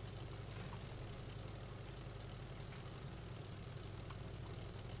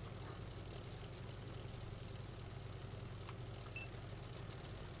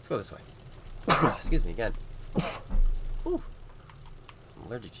 Let's go this way. Excuse me again. Ooh. I'm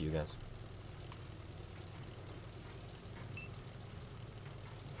allergic to you guys.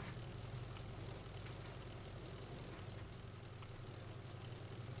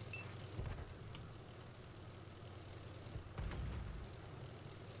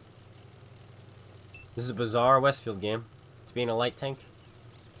 This is a bizarre Westfield game. It's being a light tank.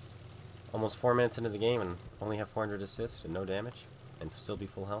 Almost 4 minutes into the game and only have 400 assists and no damage. And still be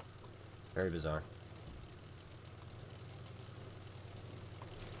full health. Very bizarre.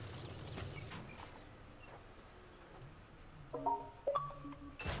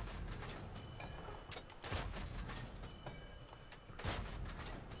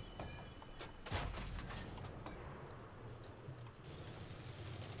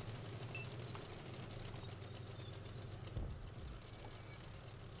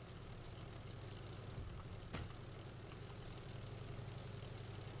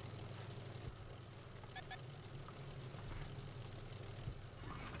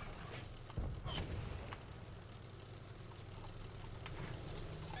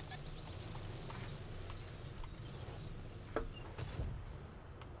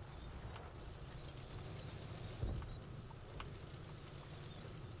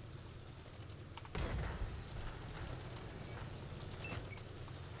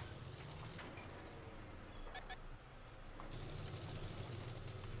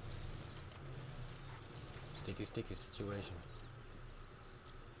 Sticky, sticky situation.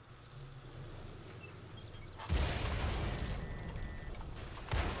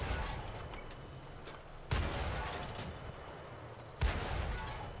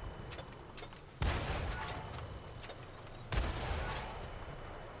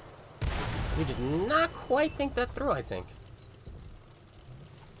 We did not quite think that through, I think.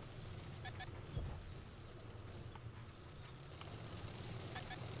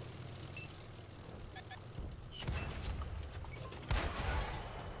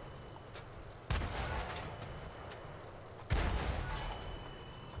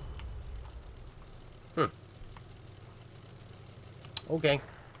 Okay.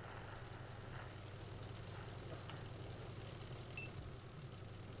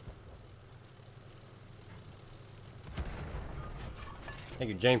 Thank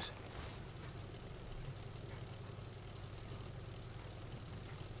you, James.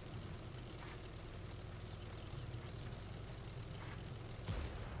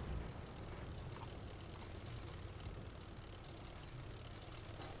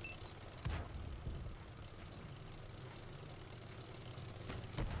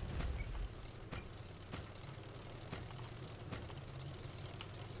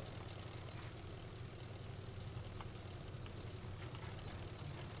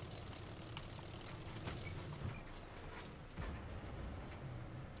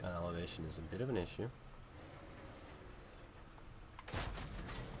 Gun elevation is a bit of an issue.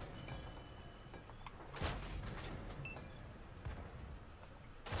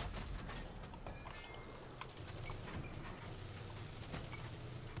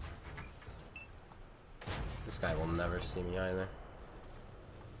 This guy will never see me either.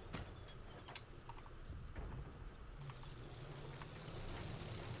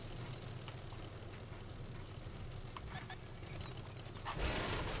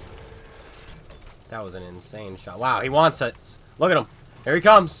 That was an insane shot. Wow, he wants it. Look at him. Here he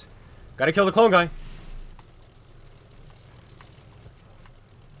comes. Gotta kill the clone guy.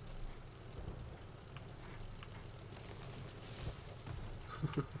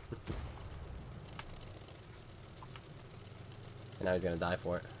 And now he's gonna die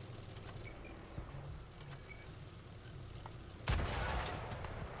for it.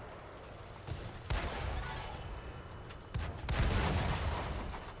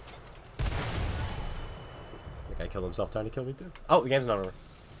 The guy killed himself trying to kill me too. Oh, the game's not over.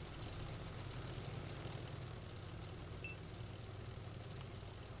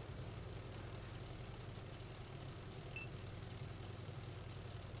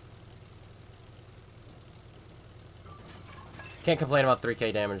 Can't complain about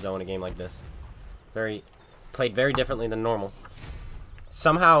 3k damage though in a game like this. Played very differently than normal.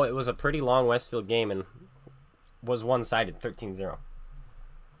 Somehow it was a pretty long Westfield game and was one-sided, 13-0.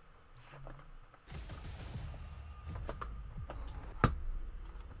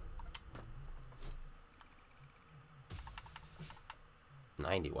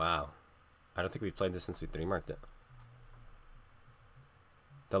 $90, wow. I don't think we've played this since we 3-marked it.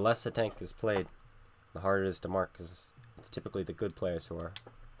 The less the tank is played, the harder it is to mark, because it's typically the good players who are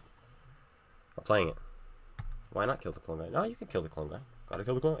playing it. Why not kill the clone guy? No, you can kill the clone guy. Gotta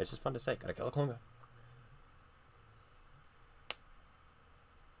kill the clone guy. It's just fun to say. Gotta kill the clone guy.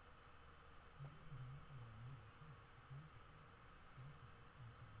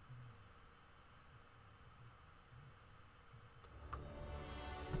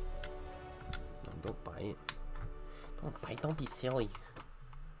 No, don't bite. Don't bite. Don't be silly.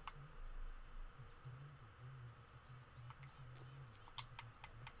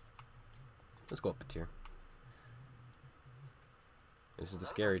 Let's go up a tier. This is the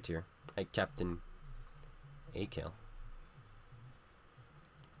scary tier. Hey, Captain A-Kill.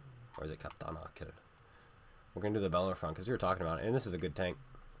 Or is it Captain A-Kill? We're going to do the Bellerophon because we were talking about it. And this is a good tank.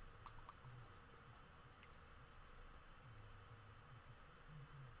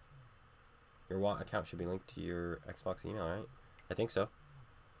 Your WAT account should be linked to your Xbox email, right? I think so.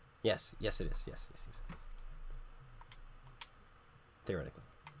 Yes. Yes, it is. Yes. Theoretically.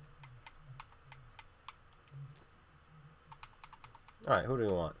 Alright, who do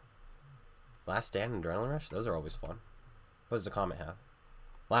we want? Last Stand and Adrenaline Rush? Those are always fun. What does the comment have?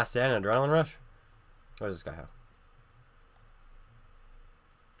 Last Stand and Adrenaline Rush? What does this guy have?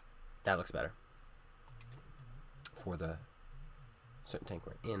 That looks better. For the certain tank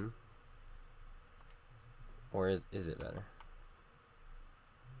we're in. Or is it better?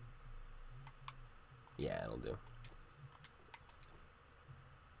 Yeah, it'll do.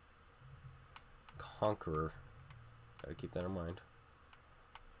 Conqueror. Gotta keep that in mind.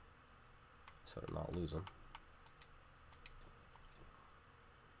 So to not lose them.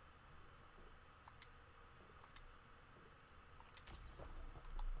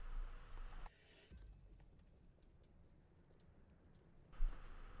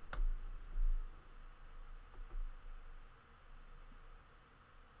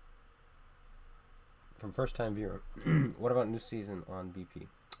 From first time viewer, what about new season on BP?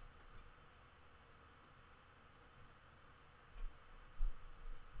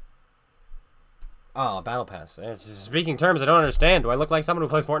 Oh, Battle Pass. Speaking terms I don't understand. Do I look like someone who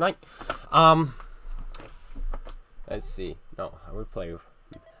plays Fortnite? Let's see. No, I would play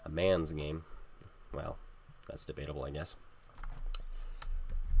a man's game. Well, that's debatable, I guess.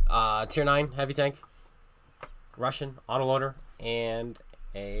 Tier 9 heavy tank, Russian autoloader, and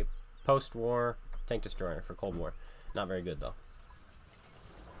a post-war tank destroyer for Cold War. Not very good though.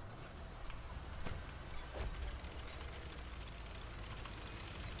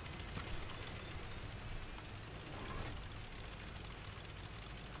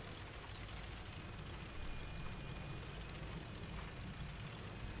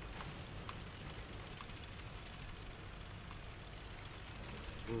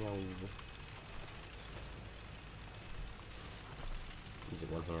 Use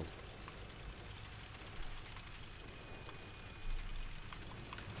it one hand.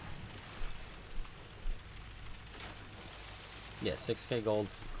 Yeah, 6k gold.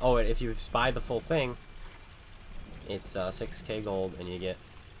 Oh, and if you buy the full thing, it's 6k gold, and you get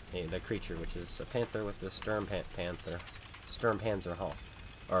the creature, which is a panther with the Sturmpanzer hull,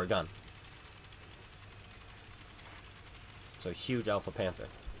 or a gun. So huge alpha panther.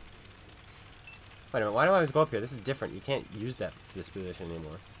 Wait a minute, why do I always go up here? This is different. You can't use that to this position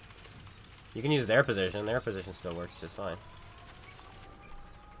anymore. You can use their position. Their position still works just fine.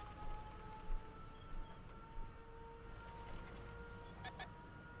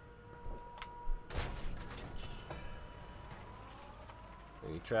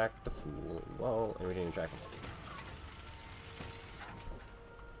 We tracked the fool. Whoa, and we didn't even track him.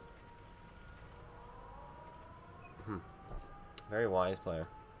 Very wise player.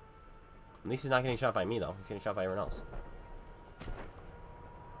 At least he's not getting shot by me, though. He's getting shot by everyone else.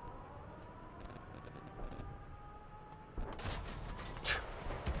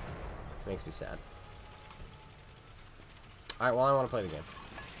 Makes me sad. Alright, well, I want to play the game.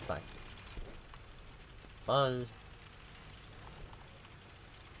 Bye. Bye.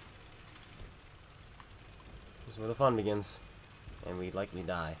 This is where the fun begins. And we likely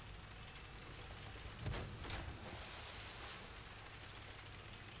die.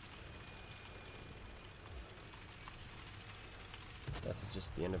 Death is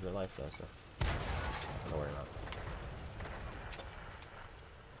just the end of your life, though, so don't worry about it.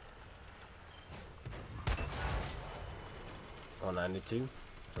 192.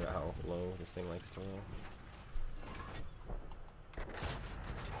 For how low this thing likes to roll.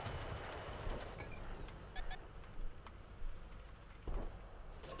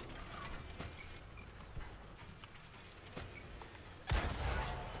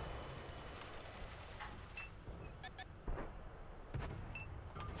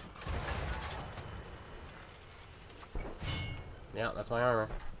 Yeah, that's my armor.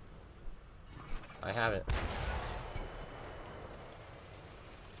 I have it.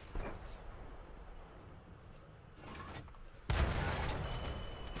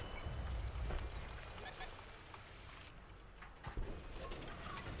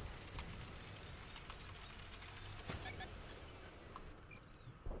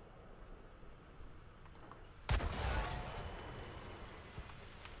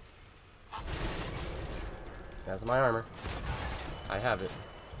 That's my armor. I have it.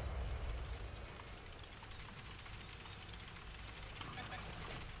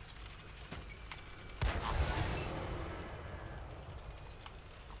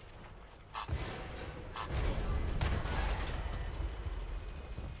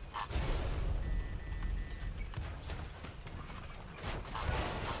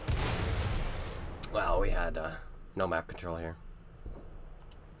 Well, we had no map control here.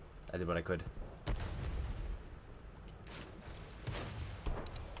 I did what I could.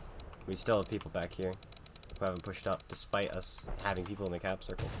 We still have people back here who haven't pushed up, despite us having people in the cap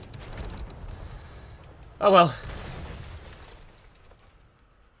circle. Oh well.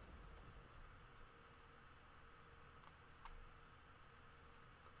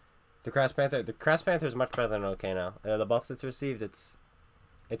 The Crass Panther is much better than okay now. The buffs it's received, it's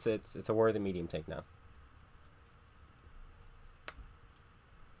a worthy medium take now.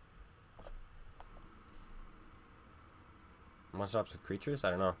 One stops with creatures? I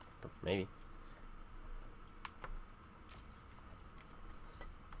don't know. But maybe.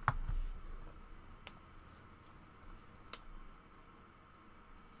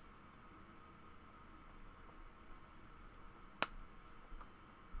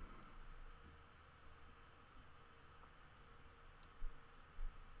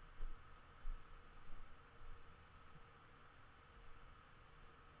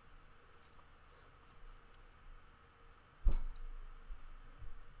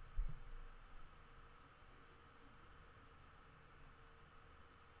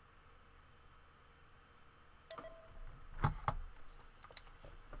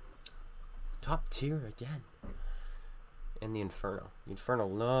 Top tier again. And the Inferno. The Inferno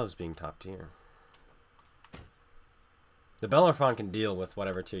loves being top tier. The Bellerophon can deal with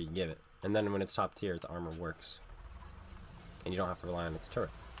whatever tier you give it. And then when it's top tier, its armor works. And you don't have to rely on its turret.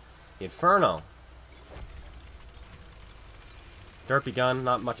 The Inferno. Derpy gun,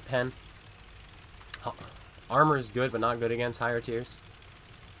 not much pen. Armor is good, but not good against higher tiers.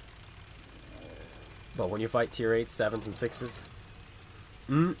 But when you fight tier 8s, 7s, and 6s,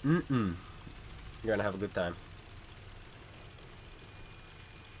 you're gonna have a good time.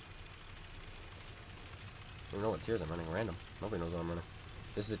 I don't know what tiers I'm running. Random. Nobody knows what I'm running.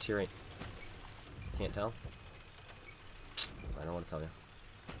 This is a tier 8. Can't tell? I don't want to tell you.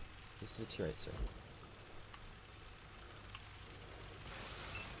 This is a tier 8, sir.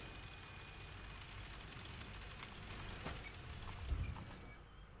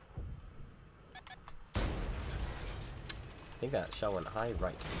 think that shell went high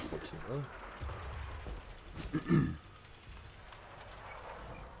right, unfortunately.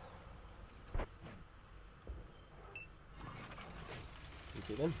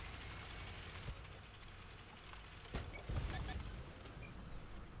 Get in.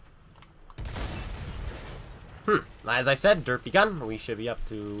 As I said, derpy gun. We should be up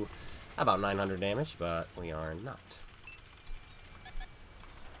to about 900 damage, but we are not.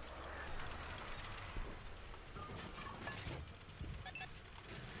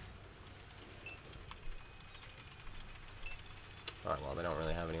 Alright, well, they don't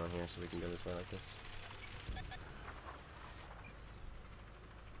really have anyone here, so we can go this way like this.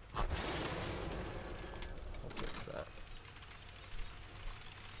 I'll fix that.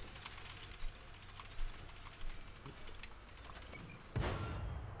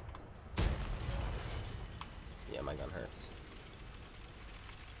 Yeah, my gun hurts.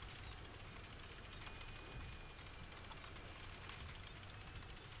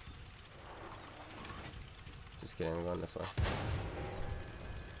 Just kidding, I'm going this way.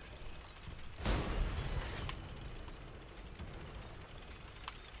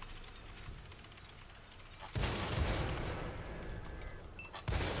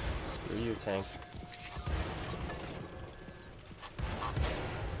 Screw you, tank.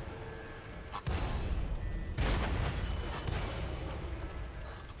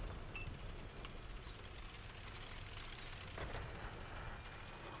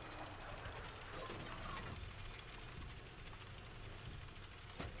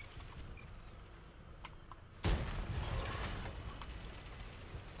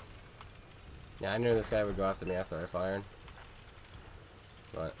 Yeah, I knew this guy would go after me after I fired.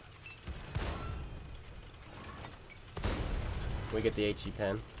 But we get the HE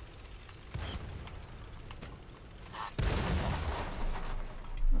pen.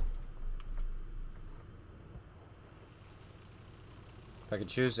 If I could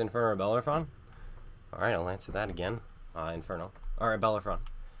choose Inferno or Bellerophon? Alright, I'll answer that again. Inferno. Or Bellerophon.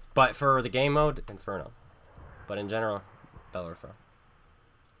 But for the game mode, Inferno. But in general, Bellerophon.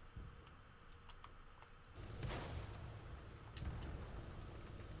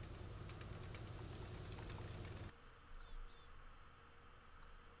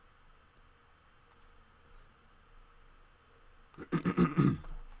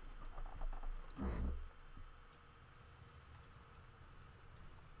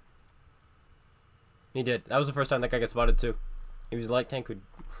 He did. That was the first time that guy got spotted too. He was a light tank who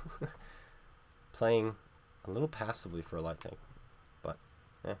playing a little passively for a light tank. But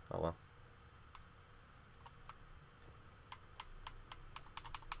yeah, oh well.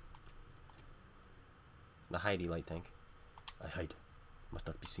 The hidey light tank. I hide. Must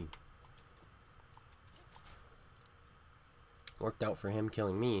not be seen. Worked out for him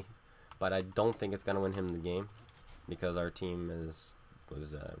killing me, but I don't think it's gonna win him the game because our team was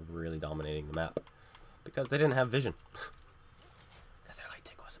really dominating the map because they didn't have vision. Because their light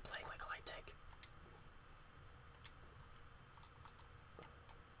tank wasn't playing like a light tank. Whew.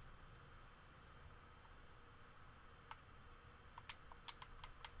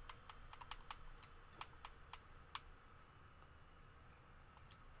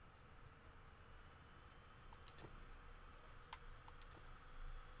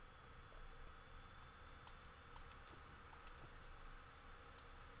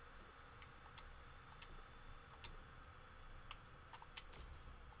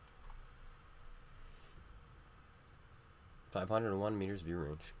 501 meters view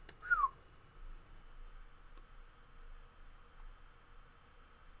range.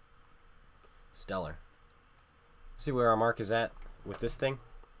 Stellar. See where our mark is at with this thing?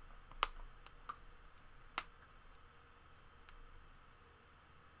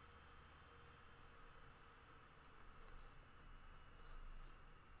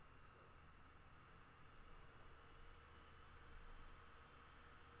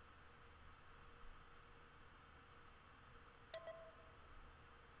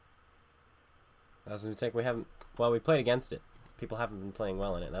 As we take, we haven't. Well, we played against it. People haven't been playing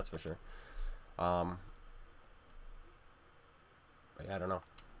well in it. That's for sure. But yeah, I don't know.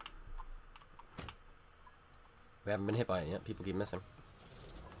 We haven't been hit by it yet. People keep missing.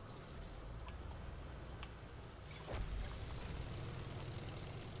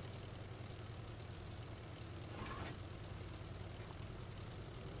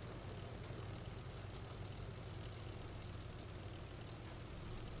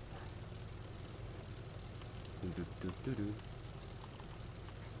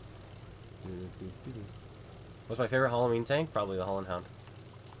 What's my favorite Halloween tank? Probably the Hull and Hound.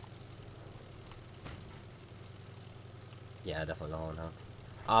 Yeah, definitely the Hull and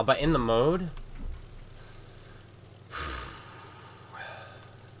Hound. But in the mode,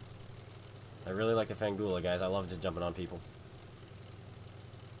 really like the Fangula, guys. I love just jumping on people.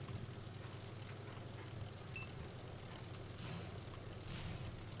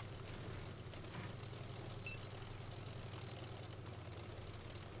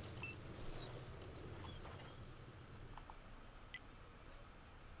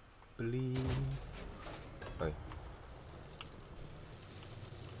 Believe. Wait.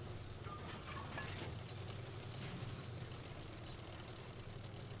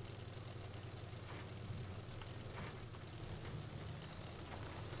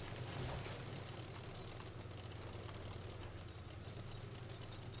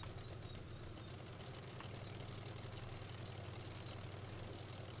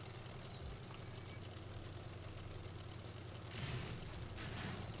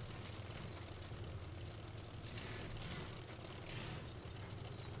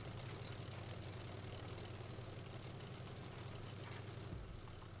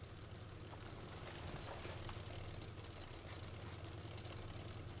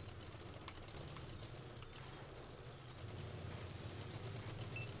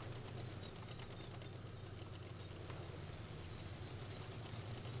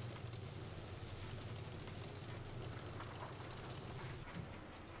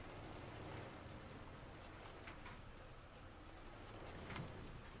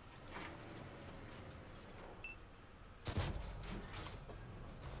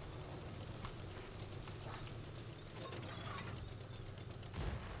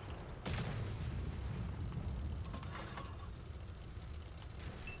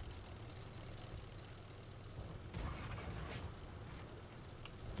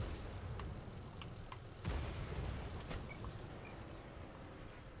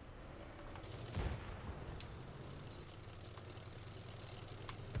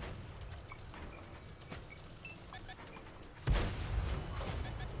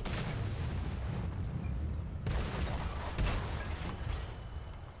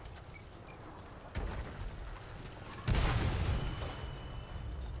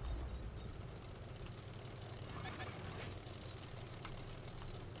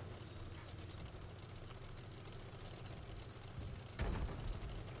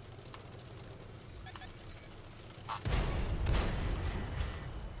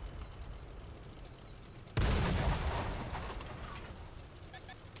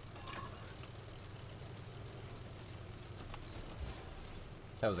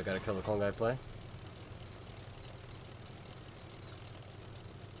 That was a gotta kill the clone guy play.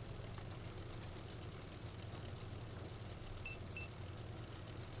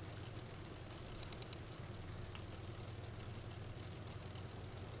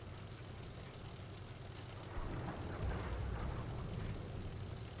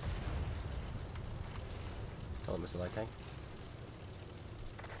 Oh, Mr. Light Tank.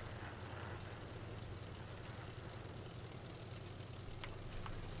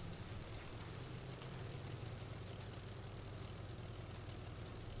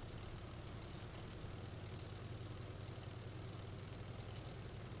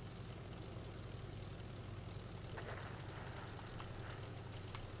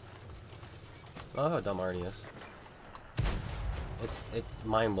 I love how dumb Arnie is. It's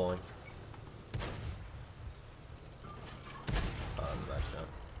mind blowing. Oh, that was a bad shot.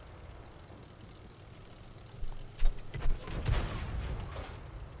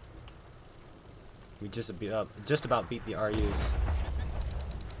 We just about beat the RUs.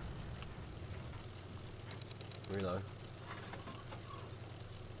 Reload.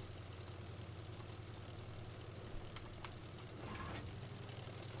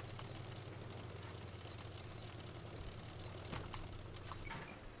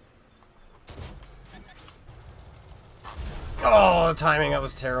 Oh, the timing, that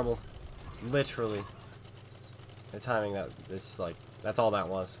was terrible. Literally. The timing, it's like, that's all that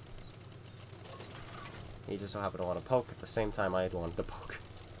was. He just so happened to want to poke at the same time I had wanted to poke.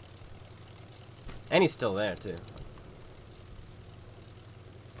 And he's still there, too.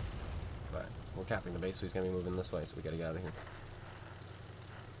 But we're capping the base, so he's going to be moving this way, so we got to get out of here.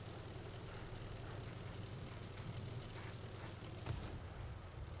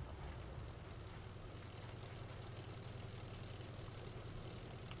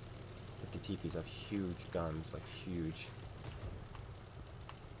 TPs have huge guns, like huge.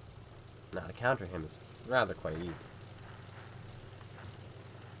 Now to counter him is rather quite easy.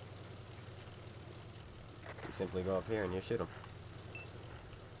 You simply go up here and you shoot him.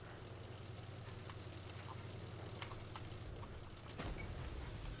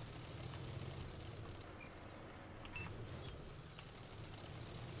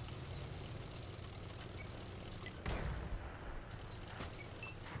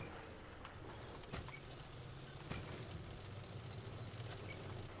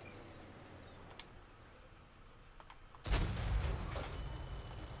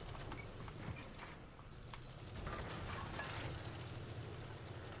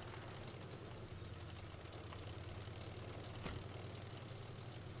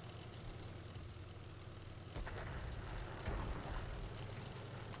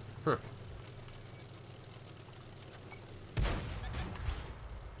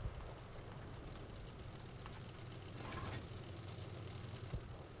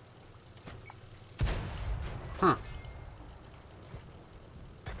 Hmm.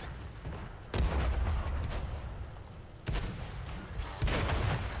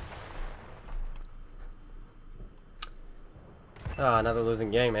 Ah, another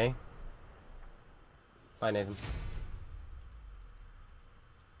losing game, eh? Bye, Nathan.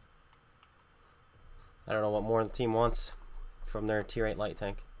 I don't know what more the team wants from their tier 8 light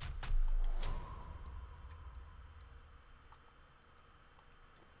tank.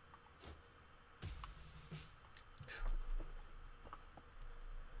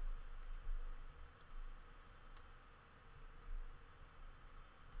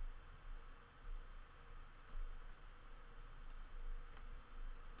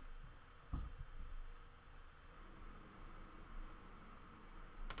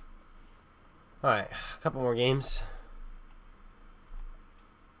 Alright, a couple more games.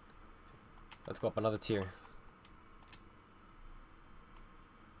 Let's go up another tier.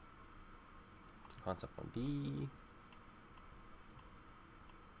 Concept 1B.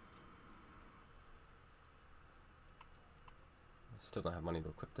 Still don't have money to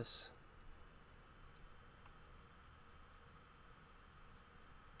equip this.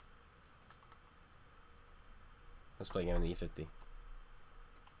 Let's play a game in the E50.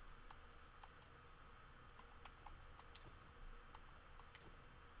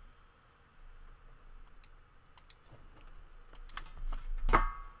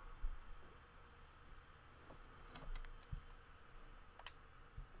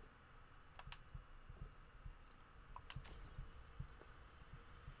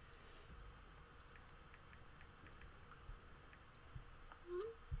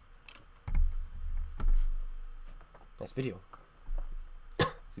 Nice video.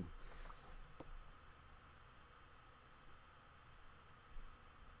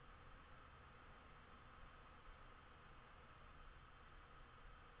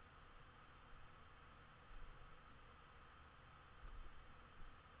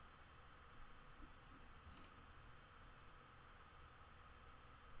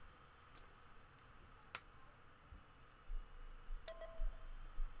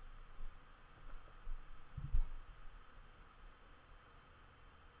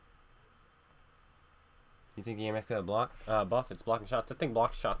 You think the AMX got a block buff? It's blocking shots. I think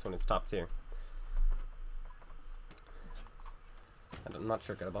blocks shots when it's top tier. I'm not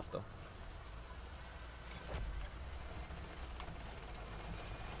sure it got a buff though.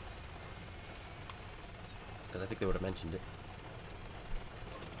 Because I think they would have mentioned it.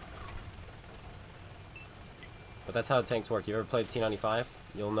 But that's how tanks work. You ever played T95?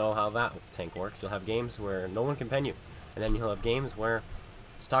 You'll know how that tank works. You'll have games where no one can pen you. And then you'll have games where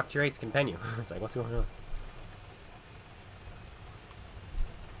stock tier 8s can pen you. It's like, what's going on?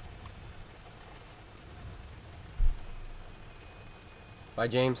 Bye,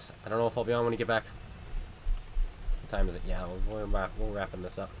 James. I don't know if I'll be on when you get back. What time is it? Yeah, we're wrapping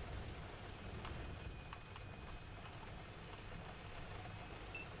this up.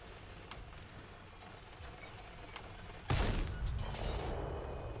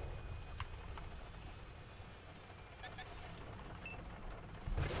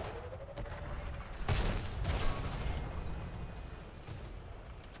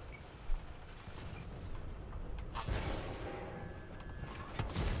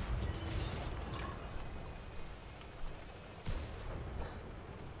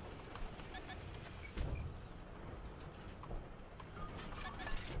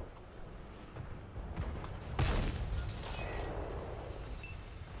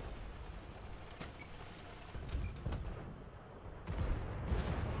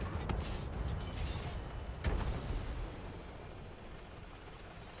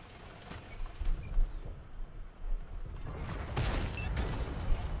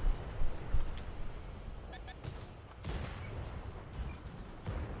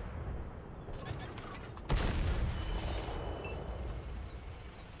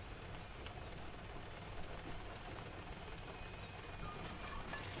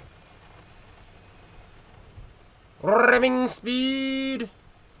 Revving speed!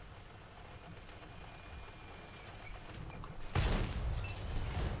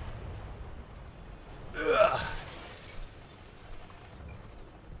 Ugh.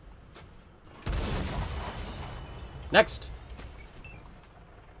 Next!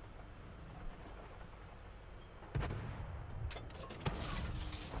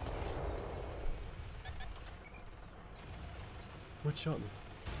 What shot me?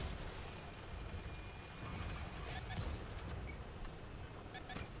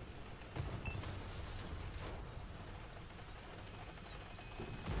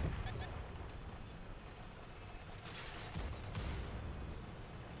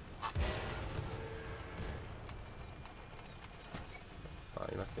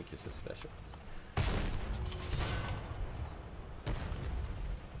 think you're so special.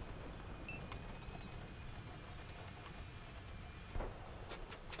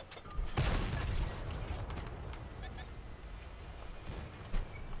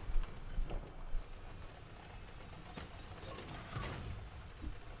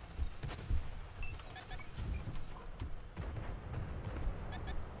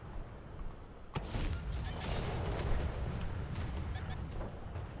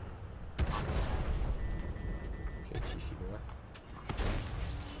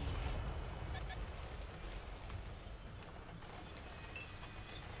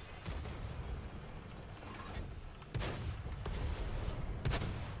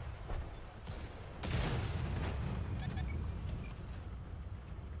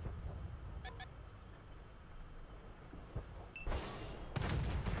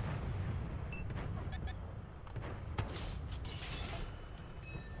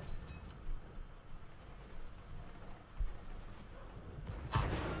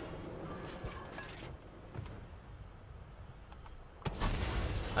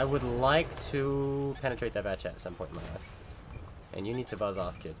 I would like to penetrate that batch at some point in my life. And you need to buzz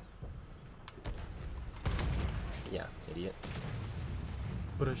off, kid. Yeah, idiot.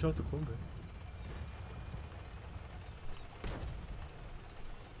 But I shot the clone guy.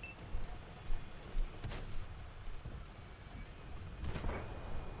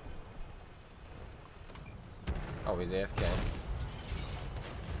 Oh, he's AFK.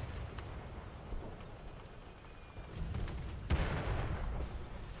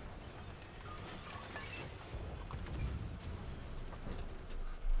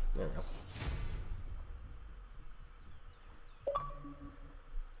 There we go.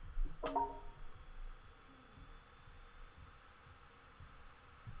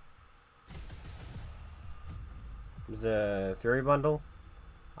 There's a Fury bundle.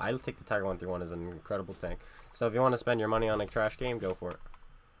 I'll take the Tiger 131 as an incredible tank. So if you want to spend your money on a trash game, go for it.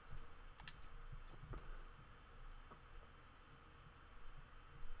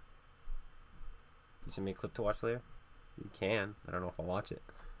 You send me a clip to watch later? You can. I don't know if I'll watch it.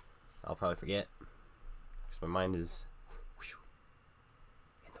 I'll probably forget. Because my mind is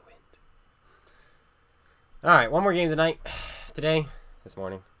in the wind. Alright, one more game tonight. Today. This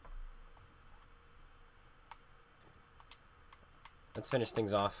morning. Let's finish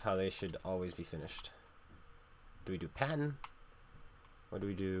things off how they should always be finished. Do we do pattern? Or do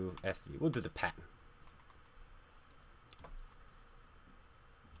we do FV? We'll do the pattern.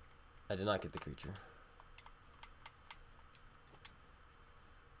 I did not get the creature.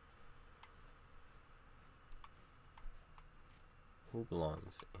 Who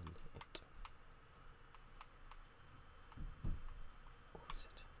belongs in it? Who is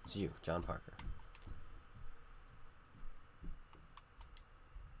it? It's you, John Parker.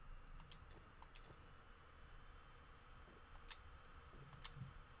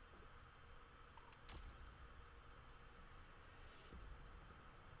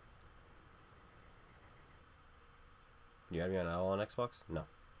 You had me on Owl on Xbox? No.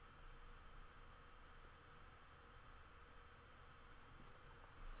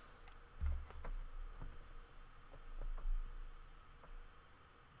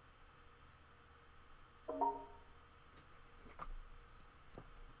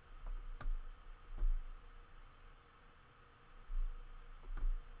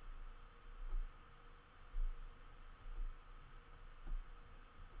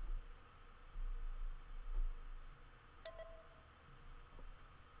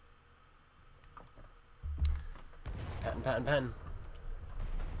 Patent.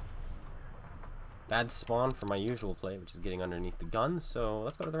 Bad spawn for my usual play, which is getting underneath the gun, so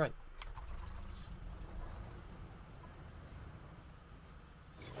let's go to the right.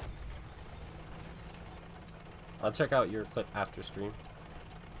 I'll check out your clip after stream.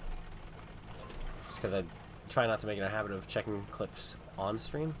 Just because I try not to make it a habit of checking clips on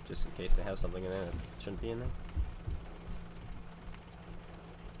stream, just in case they have something in there that shouldn't be in there.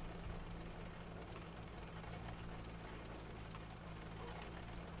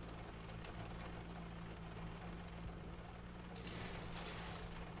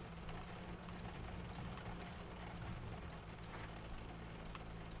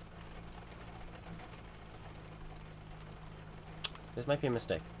 This might be a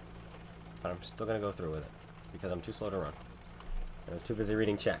mistake, but I'm still going to go through with it, because I'm too slow to run. I was too busy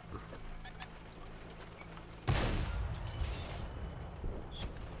reading chat.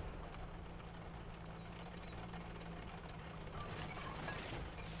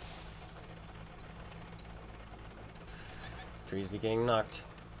 Trees be getting knocked.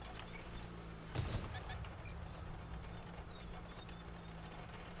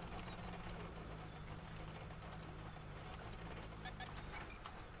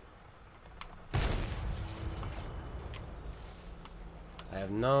 have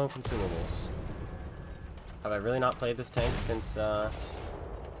no consumables. Have I really not played this tank since the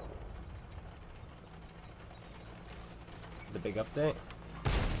big update? I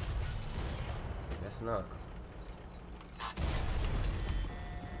guess not.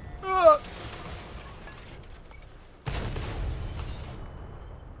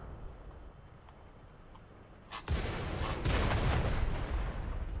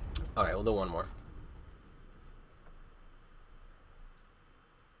 Alright, we'll do one more.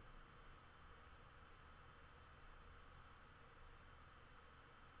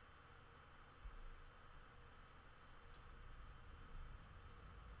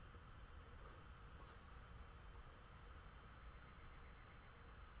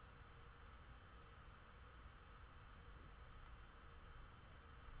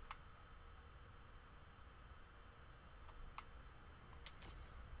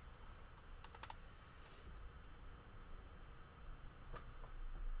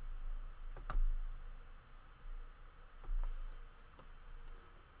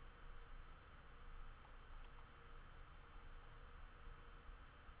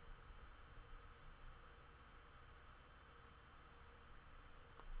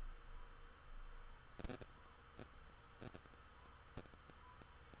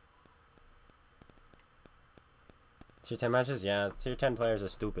 Tier 10 matches? Yeah, tier 10 players are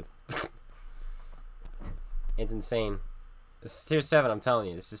stupid. It's insane. This is tier 7, I'm telling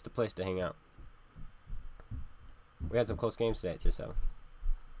you. It's just a place to hang out. We had some close games today at tier 7.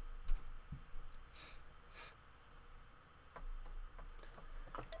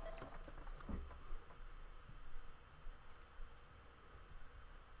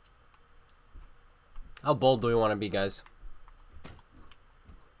 How bold do we want to be, guys?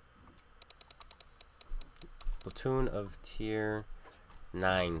 Platoon of tier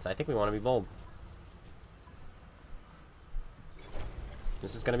 9s. I think we want to be bold.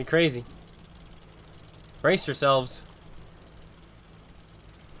 This is going to be crazy. Brace yourselves.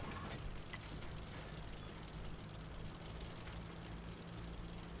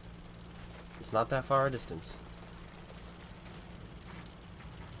 It's not that far a distance.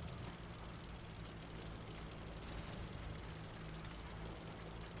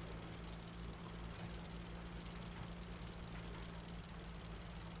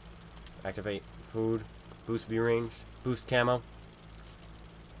 Activate food, boost view range, boost camo.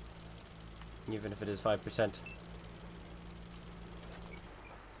 Even if it is 5%.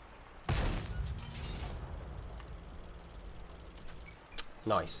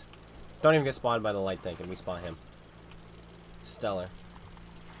 Nice. Don't even get spotted by the light tank and we spot him. Stellar.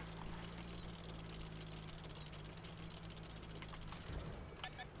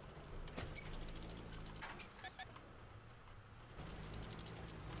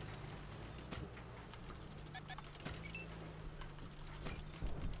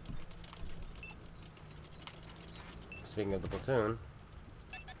 Speaking of the platoon.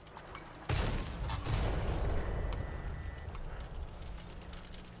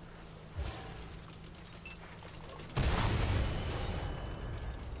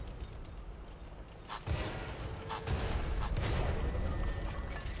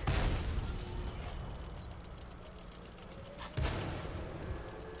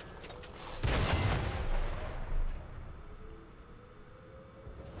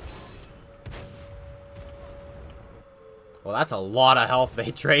 Well, that's a lot of health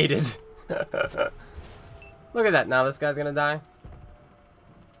they traded. Look at that. Now this guy's gonna die.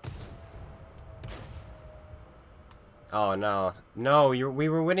 Oh, no. No, we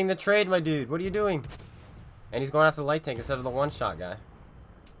were winning the trade, my dude. What are you doing? And he's going after the light tank instead of the one-shot guy.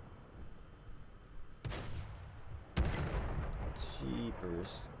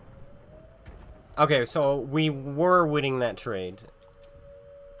 Jeepers. Okay, so we were winning that trade.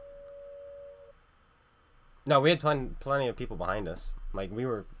 No, we had plenty of people behind us. Like, we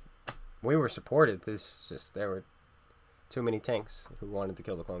were supported. This just, there were too many tanks who wanted to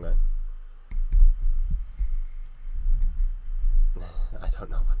kill the clone guy. I don't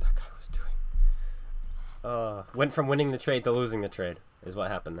know what that guy was doing. Went from winning the trade to losing the trade is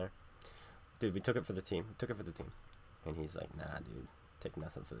what happened there. Dude, we took it for the team. We took it for the team. And he's like, nah, dude. Take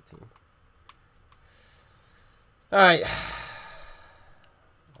nothing for the team. Alright.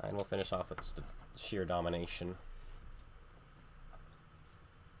 And we'll finish off with just a sheer domination.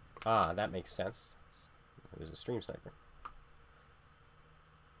 Ah, that makes sense. It was a stream sniper.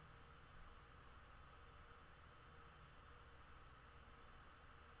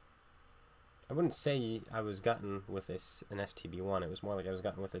 I wouldn't say I was gotten with an STB-1. It was more like I was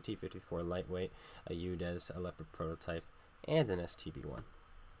gotten with a T-54 lightweight, a UDES, a Leopard prototype, and an STB-1.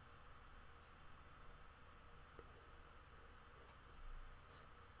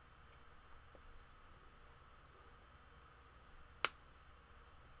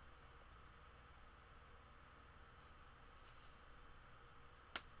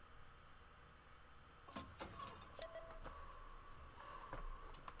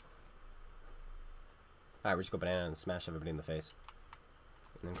 Alright, we just go banana and smash everybody in the face.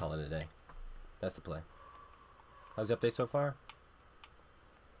 And then call it a day. That's the play. How's the update so far?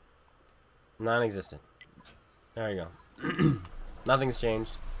 Non-existent. There you go. Nothing's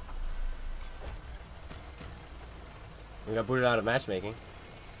changed. We got booted out of matchmaking.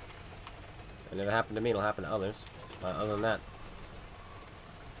 And if it happened to me, it'll happen to others. Other than that.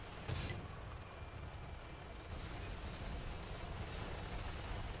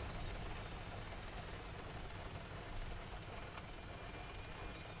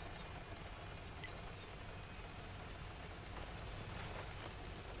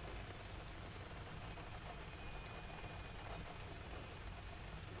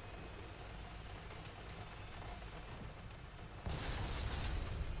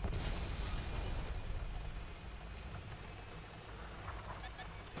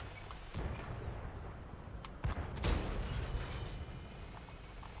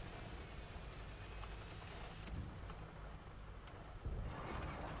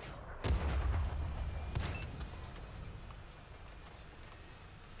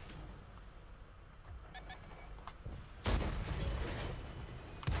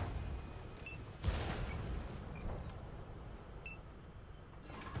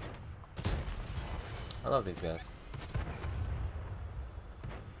 I love these guys.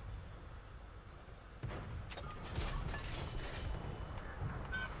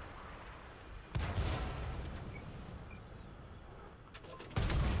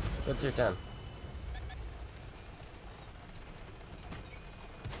 Good tier 10.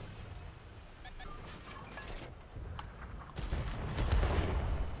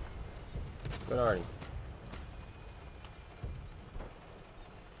 Good already.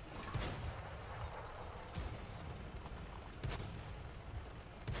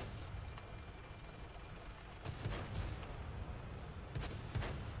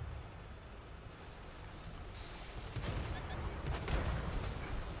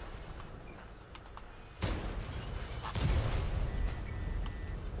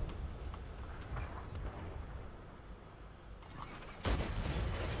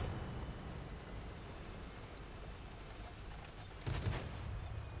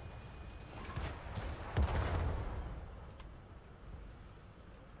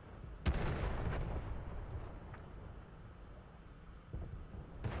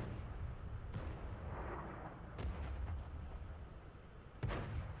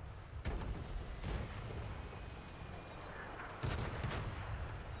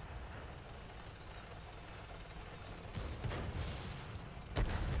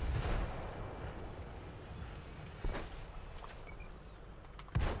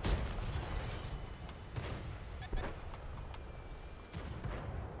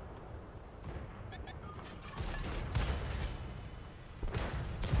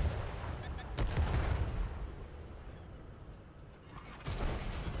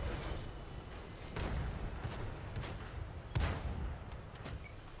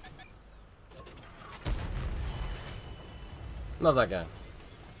 Love that guy.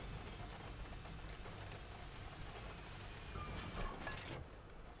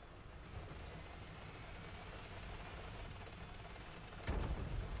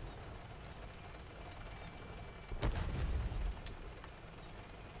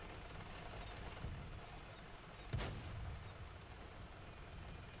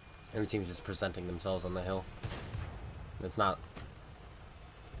 Every team's just presenting themselves on the hill. It's not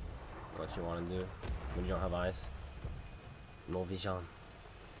what you want to do when you don't have eyes. No vision.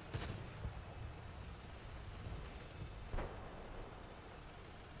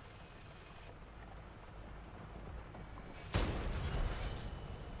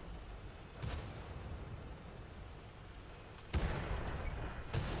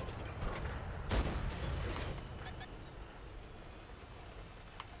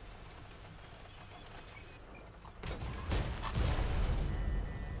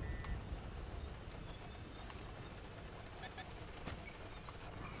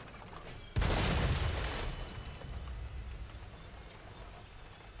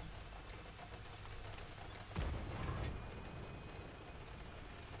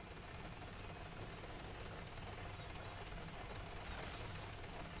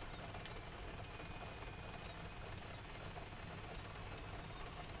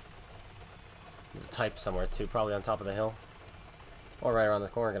 There's a type somewhere too, probably on top of the hill. Or right around the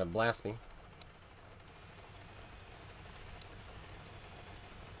corner, gonna blast me.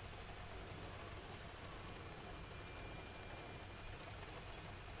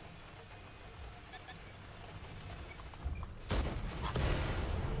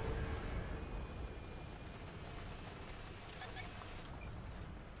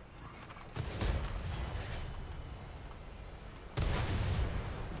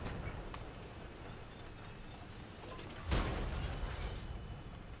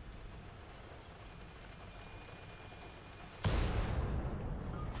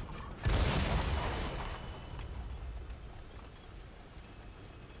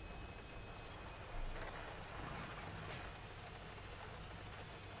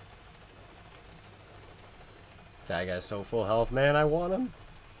 That guy's so full health, man. I want him.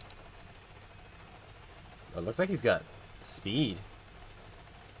 It looks like he's got speed.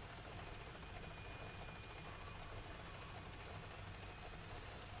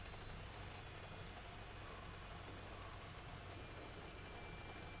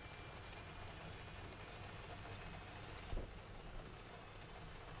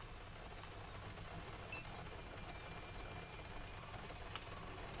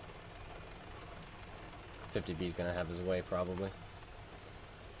 $50B's gonna have his way, probably.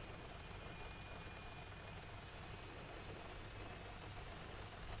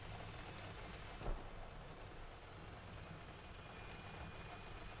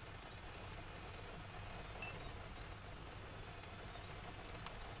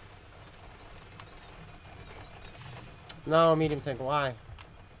 No, medium tank, why?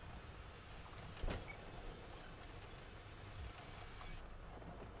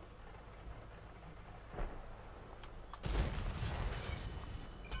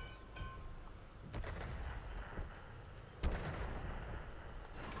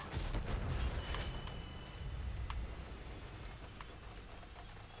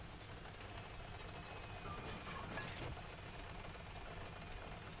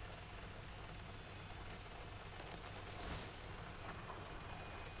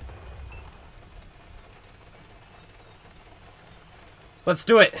 Let's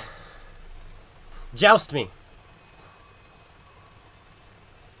do it. Joust me.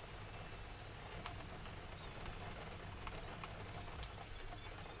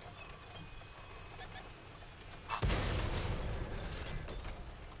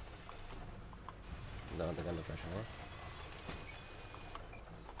 No, they're under pressure, huh?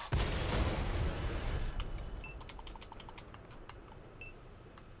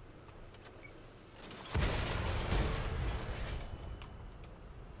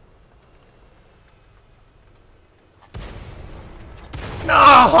 No!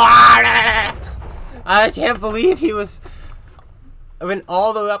 I can't believe he was. I went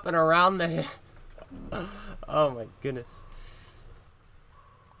all the way up and around the. Oh my goodness.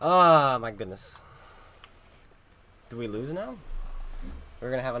 Oh my goodness. Do we lose now? We're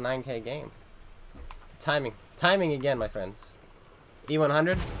gonna have a 9K game. Timing. Timing again, my friends.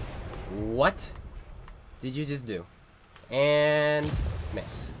 E100. What did you just do? And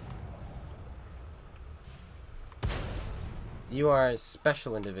miss. You are a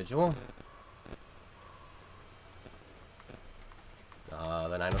special individual.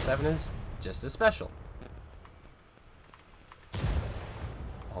 The 907 is just as special.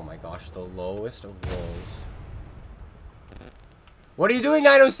 Oh my gosh, the lowest of lows. What are you doing,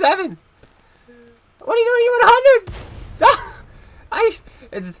 907? What are you doing, E100?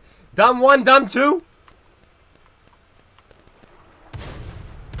 It's dumb 1, dumb 2.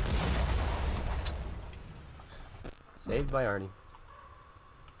 Saved by Arnie.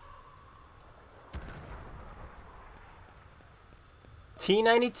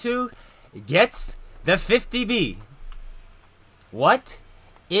 T92 gets the 50B. What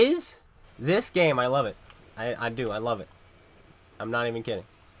is this game? I love it. I do. I love it. I'm not even kidding.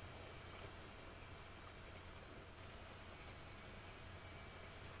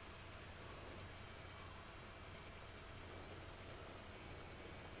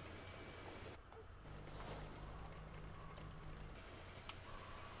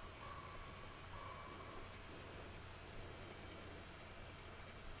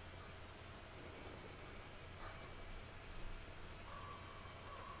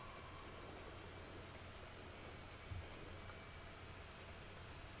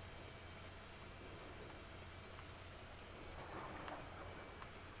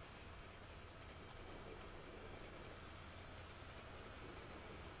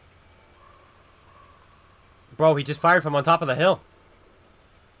 Bro, he just fired from on top of the hill.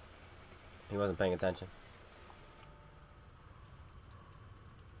 He wasn't paying attention.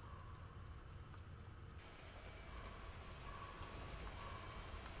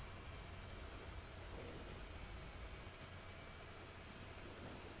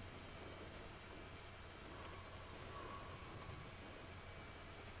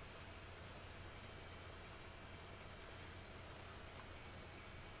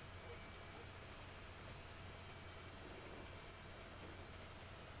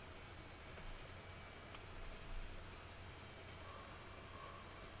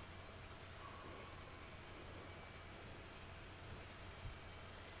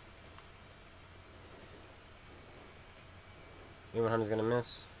 E100's gonna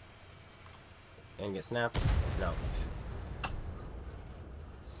miss. And get snapped. No.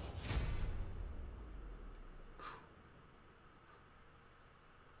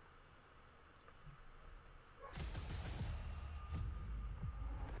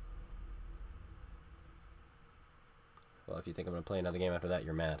 if you think I'm going to play another game after that,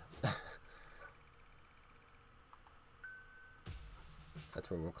 you're mad. That's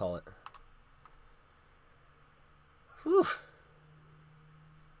what we'll call it. Whew.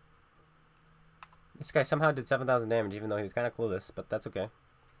 This guy somehow did 7,000 damage, even though he was kind of clueless, but that's okay.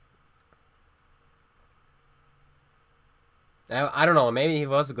 I don't know, maybe he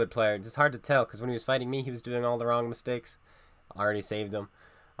was a good player. It's just hard to tell, because when he was fighting me, he was doing all the wrong mistakes. I already saved him.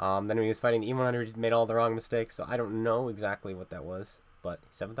 Then when he was fighting the Evil Hunter, he made all the wrong mistakes, so I don't know exactly what that was. But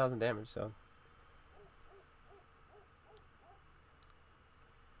 7,000 damage, so...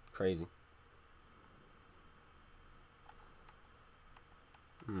 crazy.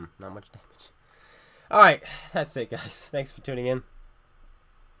 Not much damage. Alright, that's it, guys. Thanks for tuning in.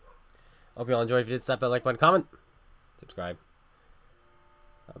 Hope you all enjoyed. If you did, slap that like button, comment, subscribe.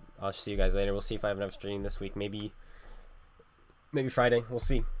 I'll see you guys later. We'll see if I have enough stream this week. Maybe Friday. We'll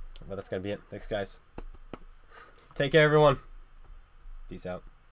see. But that's going to be it. Thanks, guys. Take care, everyone. Peace out.